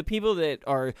readers, like the people that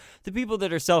are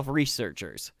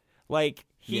self-researchers. Like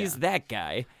he's that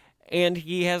guy. And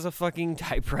he has a fucking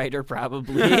typewriter,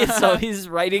 probably. So he's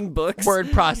writing books. Word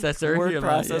processor.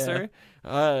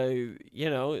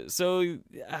 So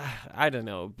I don't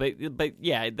know. But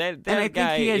yeah, that and I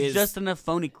guy think he has is just enough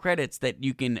phony credits that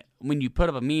you can, when you put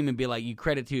up a meme and be like, you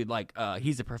credit to, like,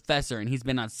 he's a professor and he's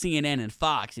been on CNN and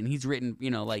Fox and he's written,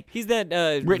 he's that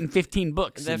written 15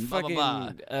 books. That and fucking blah,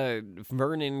 blah, blah.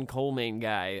 Vernon Coleman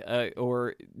guy,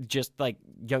 or just like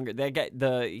younger. That guy,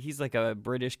 he's like a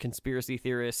British conspiracy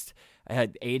theorist,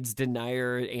 AIDS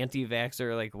denier,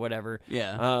 anti-vaxxer, like whatever.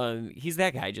 Yeah. He's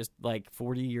that guy, just like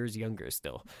 40 years younger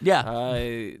still.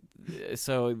 Yeah.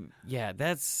 So yeah,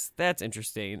 that's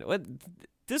interesting.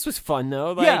 This was fun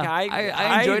though. Like, yeah,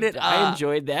 I enjoyed it. I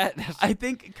enjoyed that. I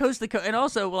think Coast to Coast, and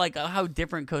also like how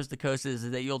different Coast to Coast is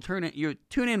that you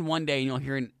tune in one day and you'll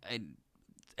hear an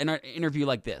interview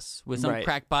like this with some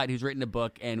crackpot who's written a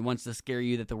book and wants to scare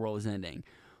you that the world is ending.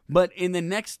 But in the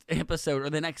next episode or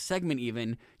the next segment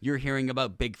even, you're hearing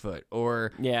about Bigfoot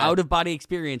or out-of-body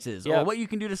experiences or what you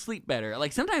can do to sleep better.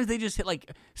 Like, sometimes they just hit, like,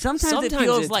 sometimes it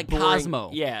feels like boring.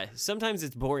 Cosmo. Yeah, sometimes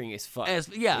it's boring as fuck.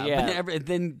 But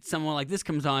then someone like this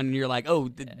comes on and you're like, oh,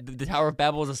 the Tower of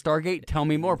Babel is a Stargate? Tell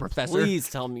me more, Professor. Please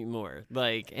tell me more.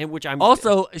 Like, and which I'm...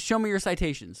 Also, show me your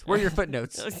citations. Where are your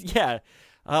footnotes? Yeah.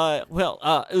 They're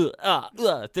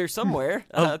somewhere.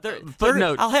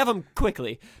 Footnote. I'll have them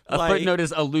quickly. A footnote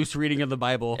is a loose reading of the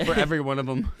Bible for every one of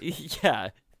them. Yeah.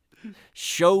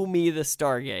 Show me the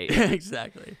Stargate.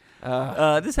 Exactly.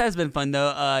 This has been fun,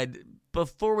 though.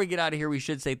 Before we get out of here, we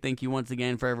should say thank you once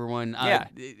again for everyone.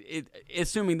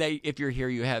 Assuming that if you're here,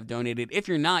 you have donated. If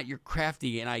you're not, you're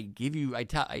crafty, and I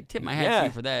tip my hat to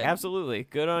you for that. Absolutely.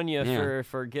 Good on you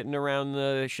for getting around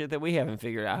the shit that we haven't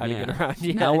figured out how to get around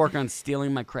yet. Now I'll work on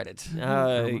stealing my credits.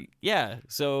 So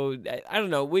I don't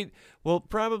know. We'll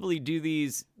probably do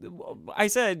these. I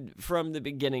said from the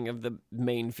beginning of the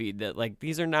main feed that like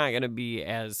these are not going to be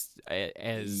as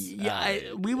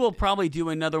we will probably do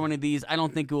another one of these. I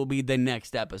don't think it will be the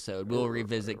next episode. We'll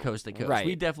revisit Coast to Coast. Right.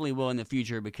 We definitely will in the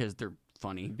future because they're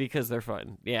funny. Because they're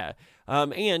fun, yeah.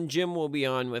 And Jim will be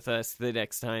on with us the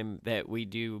next time that we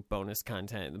do bonus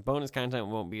content. The bonus content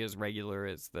won't be as regular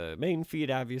as the main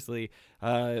feed, obviously,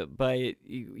 but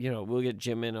we'll get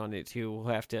Jim in on it too.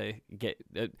 We'll have to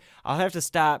I'll have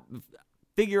to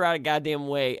figure out a goddamn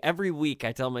way. Every week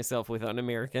I tell myself with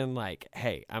UnAmerican, like,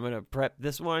 hey, I'm going to prep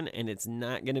this one, and it's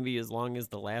not going to be as long as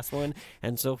the last one.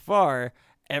 And so far,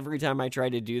 every time I try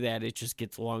to do that, it just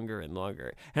gets longer and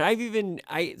longer. And I've even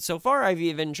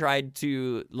tried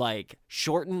to like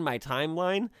shorten my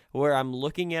timeline where I'm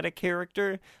looking at a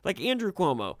character like Andrew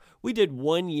Cuomo. We did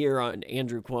 1 year on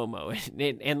Andrew Cuomo,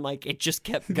 and like it just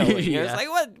kept going. I was like,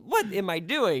 what am I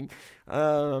doing?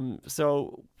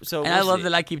 So and I love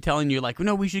that I keep telling you like,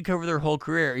 no, we should cover their whole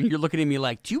career, and you're looking at me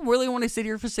like, do you really want to sit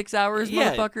here for 6 hours,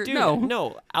 motherfucker? Dude,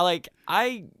 no. I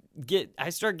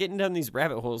start getting down these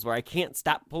rabbit holes where I can't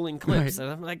stop pulling clips,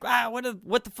 and I'm like,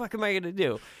 what the fuck am I gonna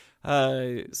do?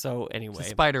 So anyway, it's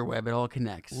a spider web. It all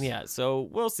connects. Yeah. So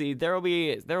we'll see. There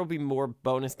will be more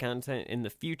bonus content in the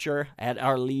future at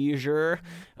our leisure.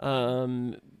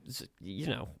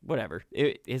 Whatever.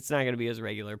 It's not going to be as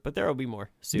regular, but there will be more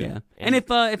soon. Yeah. And if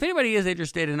anybody is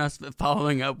interested in us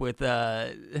following up with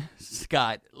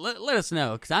Scott, let us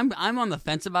know, because I'm on the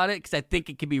fence about it, because I think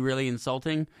it could be really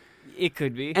insulting. It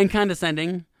could be, and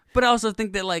condescending. But I also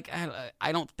think that like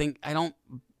I don't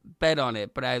bet on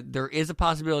it, but there is a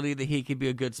possibility that he could be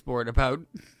a good sport about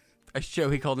a show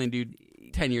he called into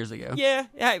 10 years ago. Yeah,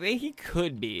 I mean, he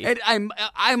could be. And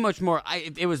I'm much more.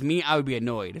 If it was me, I would be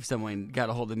annoyed if someone got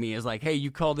a hold of me as like, hey, you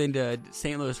called into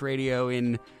St. Louis radio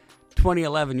in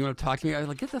 2011. You want to talk to me? I was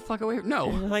like, get the fuck away. No.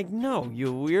 Like, no,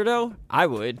 you weirdo. I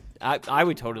would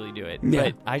totally do it. Yeah.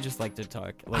 But I just like to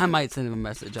talk. Like, I might send him a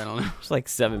message. I don't know. There's like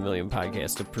 7 million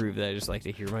podcasts to prove that I just like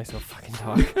to hear myself fucking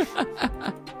talk.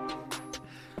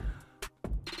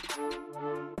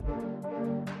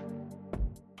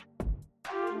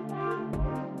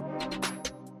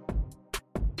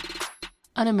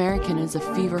 UnAmerican is a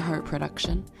Fever Heart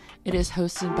production. It is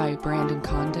hosted by Brandon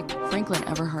Condick, Franklin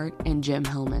Everhart, and Jim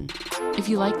Hillman. If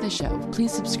you like the show,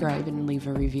 please subscribe and leave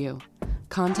a review.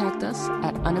 Contact us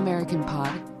at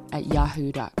unamericanpod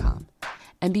 @yahoo.com.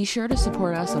 And be sure to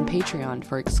support us on Patreon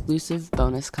for exclusive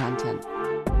bonus content.